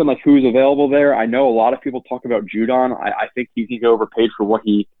versed in who's available there. I know a lot of people talk about Judon. I think he's going to get overpaid for what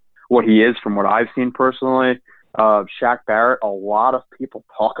he is from what I've seen personally. Shaq Barrett, a lot of people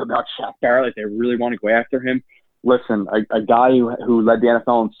talk about Shaq Barrett like they really want to go after him. Listen, a guy who led the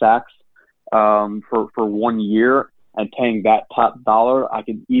NFL in sacks for 1 year and paying that top dollar, I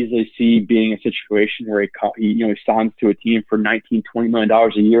could easily see being a situation where he signs to a team for $19-20 million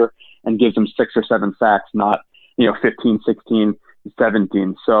a year and gives them 6 or 7 sacks, not 15, 16,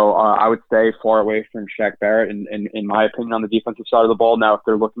 17. So I would stay far away from Shaq Barrett, in my opinion, on the defensive side of the ball. Now, if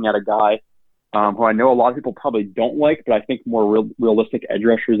they're looking at a guy who I know a lot of people probably don't like, but I think more realistic edge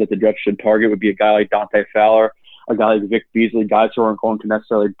rushers that the Jets should target would be a guy like Dante Fowler, a guy like Vic Beasley, guys who aren't going to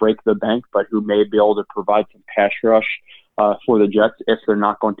necessarily break the bank, but who may be able to provide some pass rush for the Jets if they're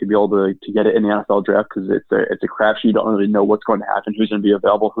not going to be able to get it in the NFL draft, because it's a crapshoot. You don't really know what's going to happen, who's going to be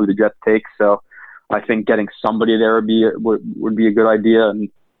available, who the Jets take. So I think getting somebody there would be a good idea,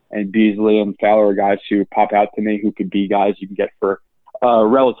 and Beasley and Fowler are guys who pop out to me who could be guys you can get for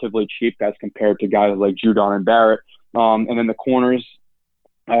relatively cheap as compared to guys like Judon and Barrett. And then the corners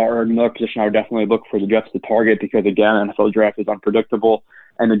are another position I would definitely look for the Jets to target, because again, NFL draft is unpredictable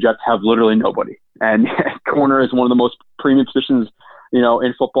and the Jets have literally nobody. And corner is one of the most premium positions,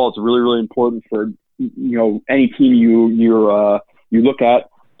 in football. It's really, really important for, any team you look at.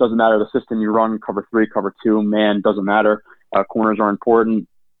 Doesn't matter the system you run, cover 3, cover 2, man, doesn't matter. Corners are important.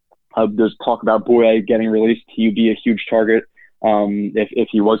 There's talk about Boye getting released. He would be a huge target if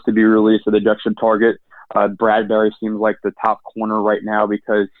he was to be released, so the Jets should target. Bradbury seems like the top corner right now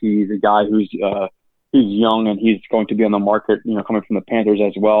because he's a guy who's young and he's going to be on the market, coming from the Panthers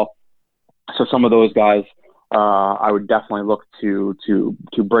as well. So some of those guys I would definitely look to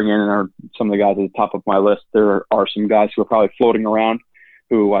bring in, and are some of the guys at the top of my list. There are some guys who are probably floating around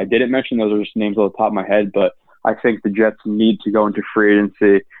who I didn't mention. Those are just names off the top of my head, but I think the Jets need to go into free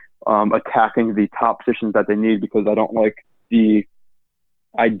agency attacking the top positions that they need, because I don't like the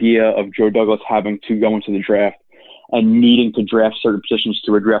idea of Joe Douglas having to go into the draft and needing to draft certain positions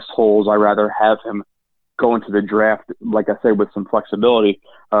to address holes. I rather have him go into the draft, like I said, with some flexibility,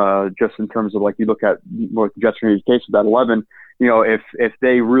 just in terms of like you look at what the Jets are in his case with that 11, if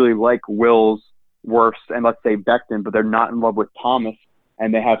they really like Wills, Wirfs, and let's say Becton, but they're not in love with Thomas,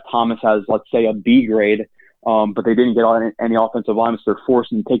 and they have Thomas as, let's say, a B grade, but they didn't get on any offensive line, so they're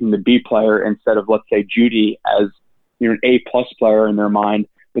forced into taking the B player instead of, let's say, Judy as an A-plus player in their mind,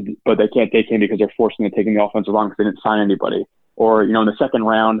 but they can't take him because they're forced into taking the offensive line because they didn't sign anybody. Or, in the second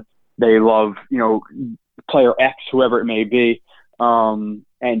round, they love, player X, whoever it may be, and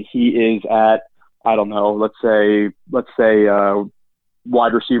he is at, I don't know, let's say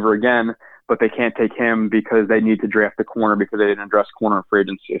wide receiver again, but they can't take him because they need to draft a corner because they didn't address corner in free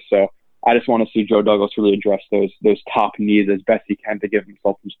agency. So I just want to see Joe Douglas really address those top needs as best he can to give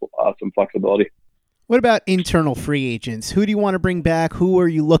himself some flexibility. What about internal free agents? Who do you want to bring back? Who are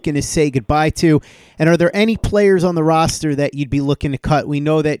you looking to say goodbye to? And are there any players on the roster that you'd be looking to cut? We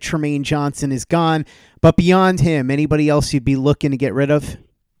know that Tremaine Johnson is gone, but beyond him, anybody else you'd be looking to get rid of?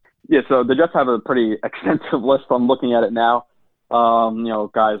 Yeah, so the Jets have a pretty extensive list. I'm looking at it now.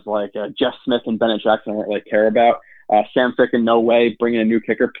 Guys like Jeff Smith and Bennett Jackson I don't really care about. Sam Ficken, no way. Bring in a new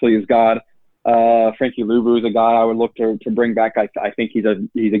kicker, please God. Frankie Luvu is a guy I would look to bring back. I think he's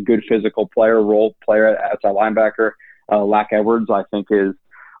a good physical player, role player outside linebacker. Lack Edwards, I think, is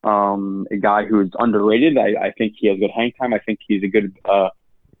a guy who is underrated. I think he has good hang time. I think he's a good,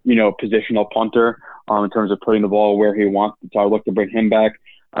 positional punter in terms of putting the ball where he wants. So I would look to bring him back.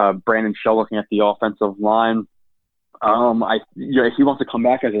 Brandon Shell, looking at the offensive line. If he wants to come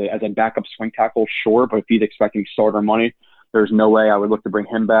back as a backup swing tackle, sure. But if he's expecting starter money, there's no way I would look to bring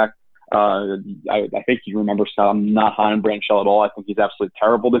him back. I think you remember, Scott, I'm not high on Brandon Shell at all. I think he's absolutely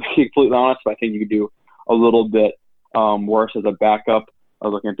terrible, to be completely honest. But I think you could do a little bit worse as a backup.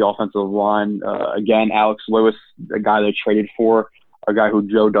 Looking at the offensive line, again, Alex Lewis, a guy they traded for, a guy who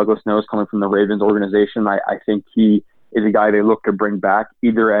Joe Douglas knows coming from the Ravens organization. I think he is a guy they look to bring back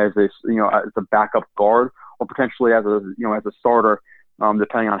either as a backup guard or potentially as a starter,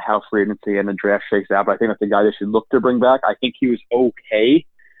 depending on how free agency and the draft shakes out. But I think that's a guy they should look to bring back. I think he was okay,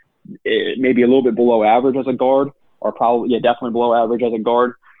 maybe a little bit below average as a guard, or definitely below average as a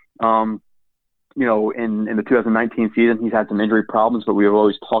guard. In the 2019 season, he's had some injury problems, but we've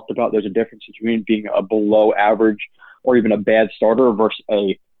always talked about there's a difference between being a below average or even a bad starter versus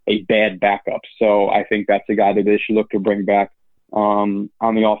a bad backup. So I think that's a guy that they should look to bring back on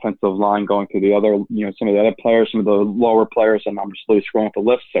the offensive line. Going through the other, some of the other players, some of the lower players, and I'm just really scrolling up the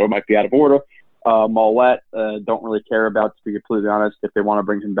list, so it might be out of order. Mollett, don't really care about, to be completely honest. If they want to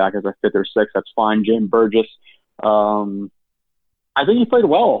bring him back as a fifth or sixth, that's fine. Jim Burgess, I think he played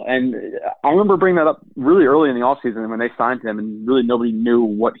well, and I remember bringing that up really early in the offseason when they signed him, and really nobody knew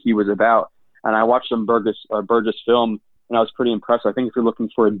what he was about. And I watched some Burgess film, and I was pretty impressed. I think if you're looking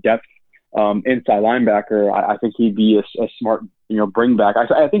for a depth inside linebacker, I think he'd be a smart, bring back.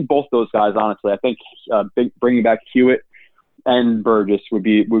 I think both those guys, honestly. I think bringing back Hewitt and Burgess would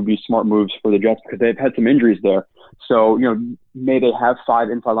be smart moves for the Jets because they've had some injuries there. So, may they have 5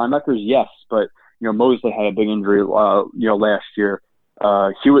 inside linebackers? Yes, but Mosley had a big injury, last year.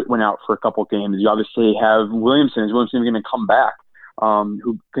 Hewitt went out for a couple of games. You obviously have Williamson. Is Williamson going to come back?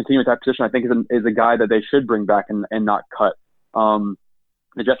 Who continue with that position? I think is a guy that they should bring back and not cut.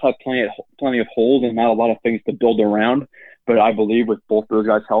 The Jets have plenty of holes and not a lot of things to build around. But I believe with both those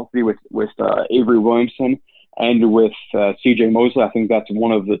guys healthy, with Avery Williamson and with C.J. Mosley, I think that's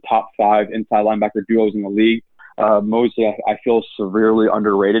one of the top 5 inside linebacker duos in the league. Mosley, I feel severely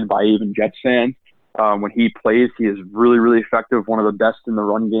underrated by even Jets fans. When he plays, he is really, really effective. One of the best in the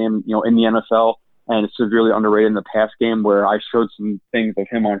run game, in the NFL, and severely underrated in the pass game. Where I showed some things of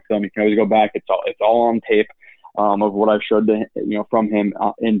him on film. You can always go back; it's all on tape of what I've showed from him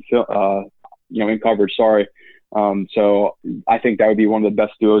in coverage. Sorry. So I think that would be one of the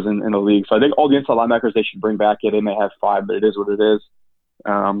best duos in the league. So I think all the inside linebackers they should bring back. Yeah, they may have 5, but it is what it is.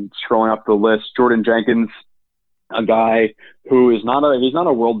 Scrolling up the list, Jordan Jenkins, a guy who is he's not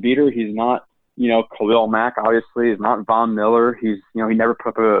a world beater. He's not, Khalil Mack, obviously. He's not Von Miller. He never put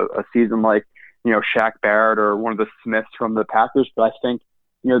up a season like, Shaq Barrett or one of the Smiths from the Packers. But I think,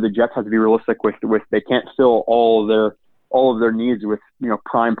 the Jets have to be realistic with they can't fill all of their needs with,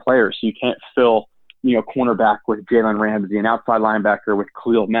 prime players. So you can't fill, cornerback with Jalen Ramsey, an outside linebacker with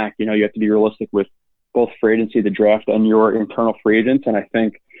Khalil Mack. You have to be realistic with both free agency, the draft, and your internal free agents. And I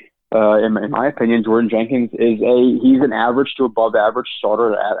think, in my opinion, Jordan Jenkins he's an average to above average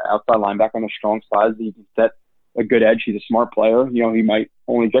starter at outside linebacker on the strong side. He can set a good edge. He's a smart player. He might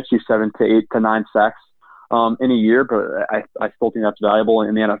only get you 7 to 8 to 9 sacks in a year, but I still think that's valuable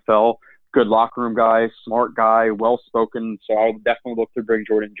in the NFL. Good locker room guy, smart guy, well-spoken. So I would definitely look to bring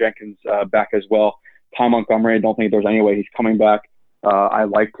Jordan Jenkins back as well. Ty Montgomery, I don't think there's any way he's coming back. I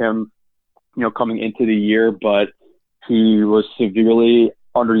liked him, coming into the year, but he was severely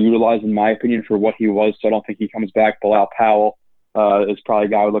underutilized in my opinion for what he was. So I don't think he comes back. Bilal Powell is probably a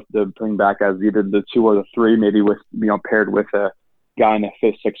guy I would look to bring back as either the 2 or the 3, maybe with paired with a guy in the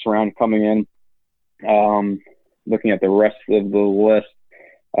 5th, 6th round coming in. Looking at the rest of the list,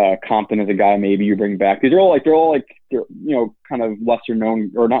 Compton is a guy maybe you bring back. They're all kind of lesser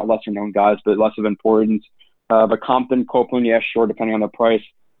known, or not lesser known guys, but less of importance. But Compton, Copeland, yeah, sure, depending on the price.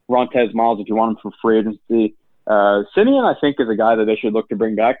 Rontez Miles, if you want him for free agency. Simeon, I think, is a guy that they should look to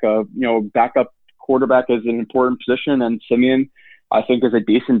bring back. Backup quarterback is an important position, and Simeon, I think, is a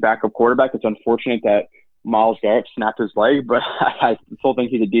decent backup quarterback. It's unfortunate that Myles Garrett snapped his leg, but I still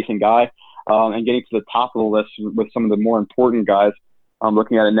think he's a decent guy. And getting to the top of the list with some of the more important guys, I'm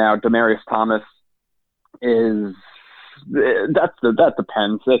looking at it now. Demaryius Thomas that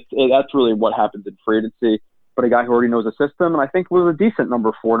depends. That's really what happens in free agency. But a guy who already knows the system, and I think was a decent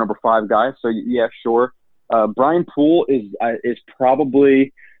number 4, number 5 guy. So yeah, sure. Brian Poole is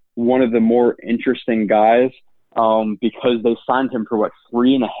probably one of the more interesting guys because they signed him for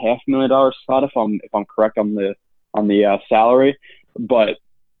 $3.5 million slot if I'm correct on the salary, but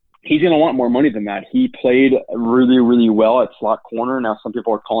he's going to want more money than that. He played really, really well at slot corner. Now some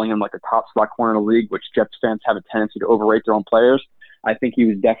people are calling him like a top slot corner in the league, which Jets fans have a tendency to overrate their own players. I think he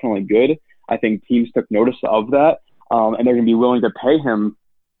was definitely good. I think teams took notice of that, and they're going to be willing to pay him,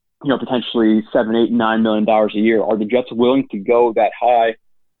 potentially $7, $8, $9 million a year. Are the Jets willing to go that high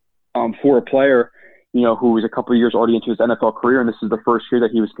for a player, who was a couple of years already into his NFL career, and this is the first year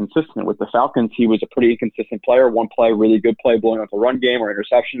that he was consistent with the Falcons? He was a pretty inconsistent player. One play, really good play, blowing up a run game or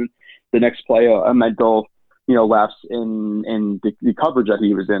interception. The next play, a mental, lapse in the coverage that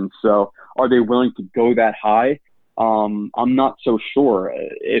he was in. So, are they willing to go that high? I'm not so sure.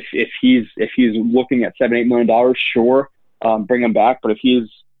 If he's looking at $7, $8 million, sure, bring him back. But if he's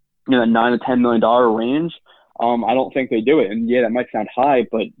in the $9 to $10 million range, I don't think they do it. And yeah, that might sound high,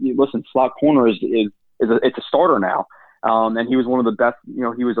 but listen, slot corner it's a starter now. And he was one of the best.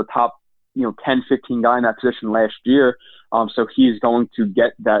 He was a top 10, 15 guy in that position last year. So he's going to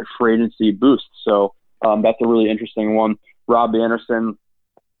get that free agency boost. So that's a really interesting one. Robbie Anderson.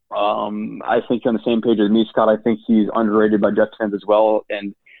 I think on the same page as me, Scott. I think he's underrated by Jets fans as well.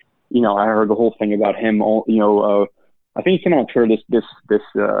 And I heard the whole thing about him. I think he came on Twitter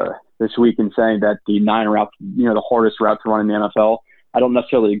this week in saying that the 9 route, the hardest route to run in the NFL. I don't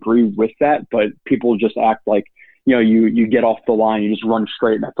necessarily agree with that, but people just act like you get off the line, you just run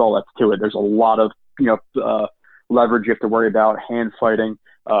straight, and that's all that's to it. There's a lot of leverage you have to worry about, hand fighting,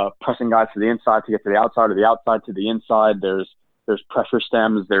 pressing guys to the inside to get to the outside, or the outside to the inside. There's pressure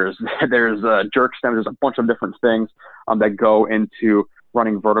stems, there's jerk stems, there's a bunch of different things that go into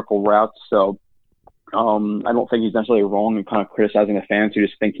running vertical routes. So I don't think he's necessarily wrong in kind of criticizing the fans who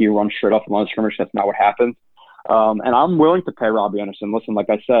just think he runs straight off the line of scrimmage. That's not what happens. And I'm willing to pay Robbie Anderson. Listen, like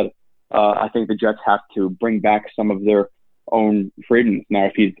I said, I think the Jets have to bring back some of their own free agents. Now,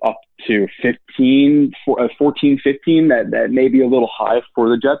 if he's up to 14, 15, that may be a little high for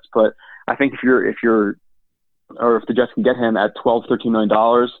the Jets. But I think if the Jets can get him at $12, $13 million,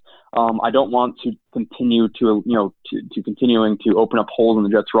 I don't want to continue continuing to open up holes in the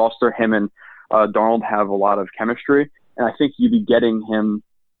Jets roster. Him and Darnold have a lot of chemistry, and I think you'd be getting him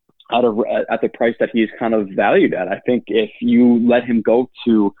at the price that he's kind of valued at. I think if you let him go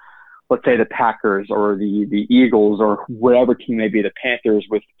to, let's say, the Packers or the Eagles or whatever team may be, the Panthers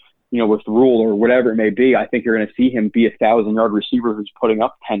with Rule or whatever it may be, I think you're going to see him be a 1,000-yard receiver who's putting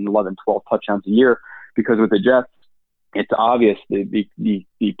up 10, 11, 12 touchdowns a year. Because with the Jets, it's obvious the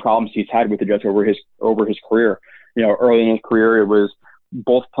problems he's had with the Jets over his career. Early in his career, it was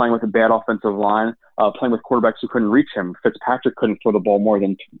both playing with a bad offensive line, playing with quarterbacks who couldn't reach him. Fitzpatrick couldn't throw the ball more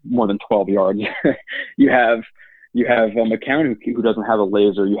than 12 yards. You have McCown who doesn't have a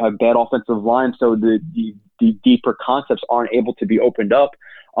laser. You have bad offensive line, so the deeper concepts aren't able to be opened up.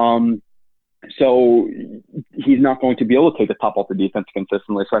 So he's not going to be able to take the top off the defense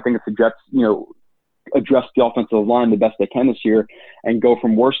consistently. So I think if the Jets, address the offensive line the best they can this year and go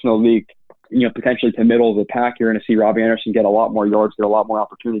from worst in the league, potentially to middle of the pack, you're going to see Robbie Anderson get a lot more yards, get a lot more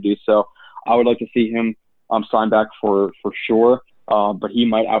opportunities. So I would like to see him sign back for sure. But he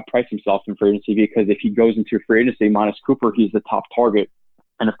might outprice himself in free agency because if he goes into free agency minus Cooper, he's the top target.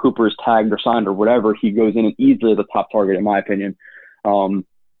 And if Cooper is tagged or signed or whatever, he goes in and easily the top target, in my opinion, in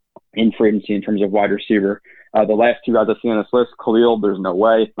free agency in terms of wide receiver. The last 2 guys I see on this list, Khalil, there's no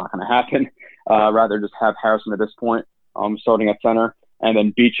way. It's not going to happen. Rather just have Harrison at this point starting at center. And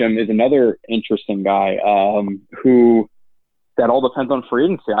then Beachum is another interesting guy who that all depends on free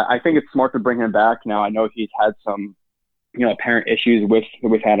agency. I think it's smart to bring him back. Now, I know he's had some, apparent issues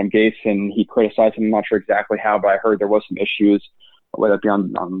with Adam Gase, and he criticized him. I'm not sure exactly how, but I heard there was some issues, whether it be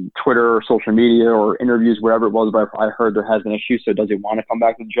on Twitter or social media or interviews, wherever it was, but I heard there has been issues. So does he want to come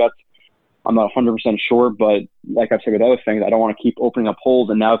back to the Jets? I'm not 100% sure, but like I've said with other things, I don't want to keep opening up holes.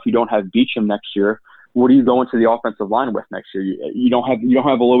 And now if you don't have Beachum next year, what do you go into the offensive line with next year? You don't have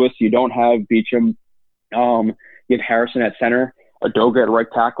Lewis, you don't have Beachum. You have Harrison at center, Adoga at right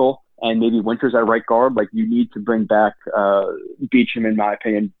tackle, and maybe Winters at right guard. Like, you need to bring back Beachum, in my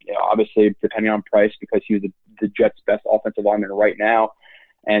opinion, obviously depending on price, because he's the Jets' best offensive lineman right now.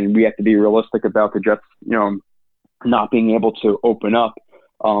 And we have to be realistic about the Jets, not being able to open up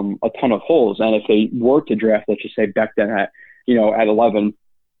a ton of holes. And if they were to draft, let's just say Becton at 11, is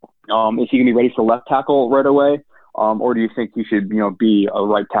he going to be ready for left tackle right away? Or do you think he should, be a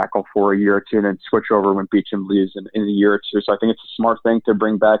right tackle for a year or two and then switch over when Beachum leaves in a year or two? So I think it's a smart thing to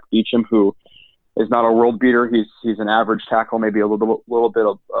bring back Beachum, who is not a world beater. He's an average tackle, maybe a little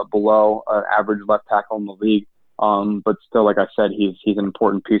bit below average left tackle in the league. But still, like I said, he's an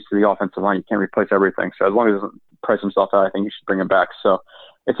important piece to the offensive line. You can't replace everything. So as long as he doesn't price himself out, I think you should bring him back. So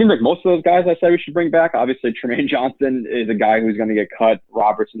it seems like most of those guys I said we should bring back. Obviously, Tremaine Johnson is a guy who's going to get cut.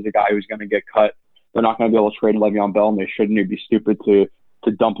 Roberts is a guy who's going to get cut. They're not going to be able to trade Le'Veon Bell, and they shouldn't. It'd be stupid to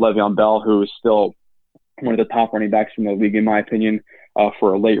dump Le'Veon Bell, who is still one of the top running backs in the league, in my opinion,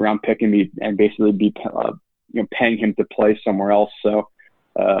 for a late round pick, and basically be paying him to play somewhere else. So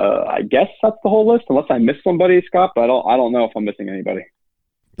I guess that's the whole list, unless I missed somebody, Scott. But I don't know if I'm missing anybody.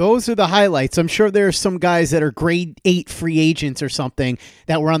 Those are the highlights. I'm sure there are some guys that are grade 8 free agents or something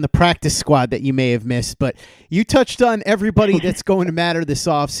that were on the practice squad that you may have missed, but you touched on everybody that's going to matter this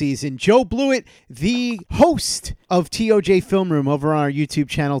offseason. Joe Blewett, the host of TOJ Film Room over on our YouTube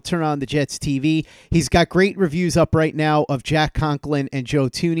channel, Turn On the Jets TV. He's got great reviews up right now of Jack Conklin and Joe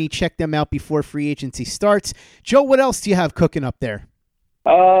Thuney. Check them out before free agency starts. Joe, what else do you have cooking up there?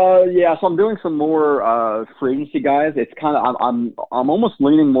 So I'm doing some more free agency guys. It's kind of I'm almost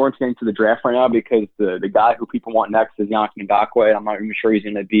leaning more into getting to the draft right now, because the guy who people want next is Yannick Ngakoue, and I'm not even sure he's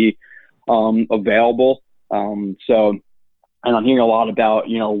going to be available. And I'm hearing a lot about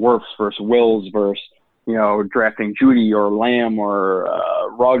Wirfs versus Wills versus drafting Judy or Lamb or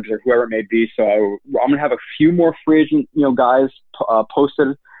Ruggs or whoever it may be. So I'm going to have a few more free agent guys posted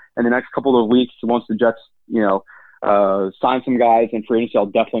in the next couple of weeks once the Jets sign some guys in free agency. I'll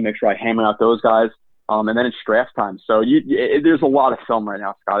definitely make sure I hammer out those guys. And then it's draft time. So there's a lot of film right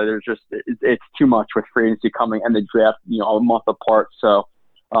now, Scott. It's too much with free agency coming and the draft, a month apart. So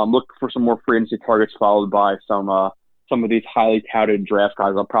look for some more free agency targets, followed by some of these highly touted draft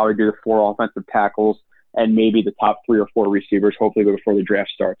guys. I'll probably do the 4 offensive tackles and maybe the top 3 or 4 receivers, hopefully before the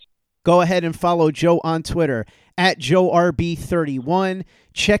draft starts. Go ahead and follow Joe on Twitter at JoeRB31.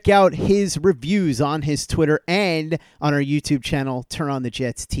 Check out his reviews on his Twitter and on our YouTube channel, Turn On the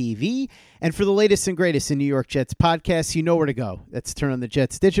Jets TV. And for the latest and greatest in New York Jets podcasts, you know where to go. That's Turn On the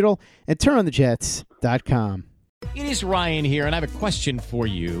Jets Digital and TurnOnTheJets.com. It is Ryan here, and I have a question for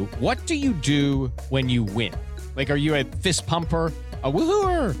you. What do you do when you win? Like, are you a fist pumper, a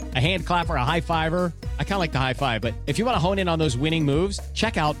woohooer, a hand clapper, a high fiver? I kind of like the high five, but if you want to hone in on those winning moves,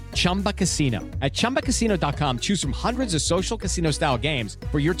 check out Chumba Casino. At ChumbaCasino.com, choose from hundreds of social casino-style games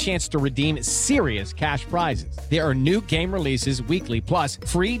for your chance to redeem serious cash prizes. There are new game releases weekly, plus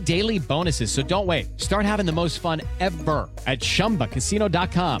free daily bonuses. So don't wait. Start having the most fun ever at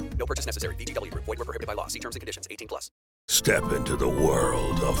ChumbaCasino.com. No purchase necessary. VGW. Void where prohibited by law. See terms and conditions. 18+. Step into the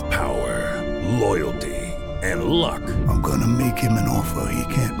world of power, loyalty, and luck. I'm gonna make him an offer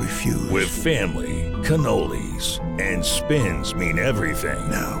he can't refuse. With family, cannolis, and spins mean everything.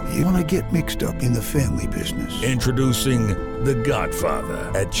 Now, you wanna get mixed up in the family business. Introducing The Godfather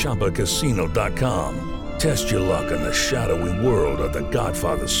at ChumbaCasino.com. Test your luck in the shadowy world of The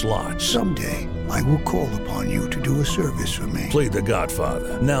Godfather slot. Someday, I will call upon you to do a service for me. Play The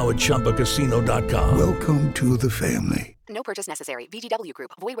Godfather now at ChumbaCasino.com. Welcome to the family. No purchase necessary. VGW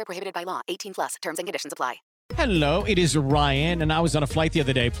Group. Void where prohibited by law. 18+. Terms and conditions apply. Hello, it is Ryan, and I was on a flight the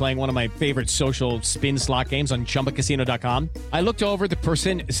other day playing one of my favorite social spin slot games on ChumbaCasino.com. I looked over at the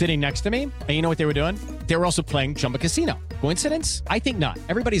person sitting next to me, and you know what they were doing? They were also playing Chumba Casino. Coincidence? I think not.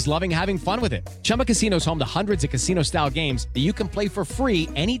 Everybody's loving having fun with it. Chumba Casino is home to hundreds of casino-style games that you can play for free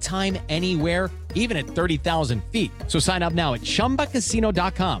anytime, anywhere, even at 30,000 feet. So sign up now at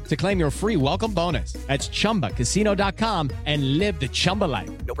ChumbaCasino.com to claim your free welcome bonus. That's ChumbaCasino.com and live the Chumba life.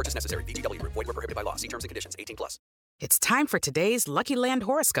 No purchase necessary. VGW. Void where prohibited by law. See terms and conditions. 18+. It's time for today's Lucky Land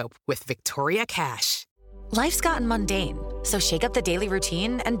horoscope with Victoria Cash. Life's gotten mundane, so shake up the daily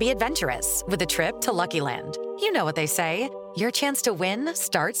routine and be adventurous with a trip to Lucky Land. You know what they say, Your chance to win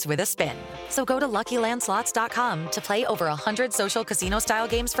starts with a spin. So go to LuckyLandSlots.com to play over 100 social casino-style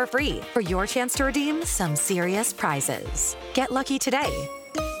games for free for your chance to redeem some serious prizes. Get lucky today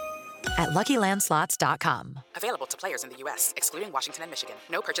at LuckyLandSlots.com. Available to players in the U.S., excluding Washington and Michigan.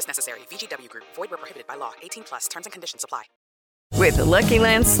 No purchase necessary. VGW Group. Void where prohibited by law. 18 plus. Terms and conditions apply. With the Lucky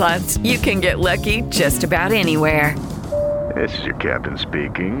Land Slots, you can get lucky just about anywhere. This is your captain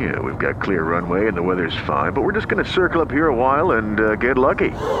speaking. We've got clear runway and the weather's fine, but we're just going to circle up here a while and get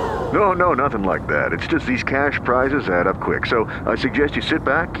lucky. No, nothing like that. It's just these cash prizes add up quick. So I suggest you sit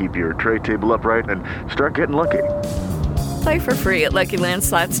back, keep your tray table upright, and start getting lucky. Play for free at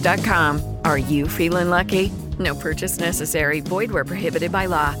LuckyLandSlots.com. Are you feeling lucky? No purchase necessary. Void where prohibited by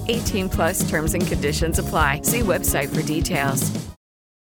law. 18 plus terms and conditions apply. See website for details.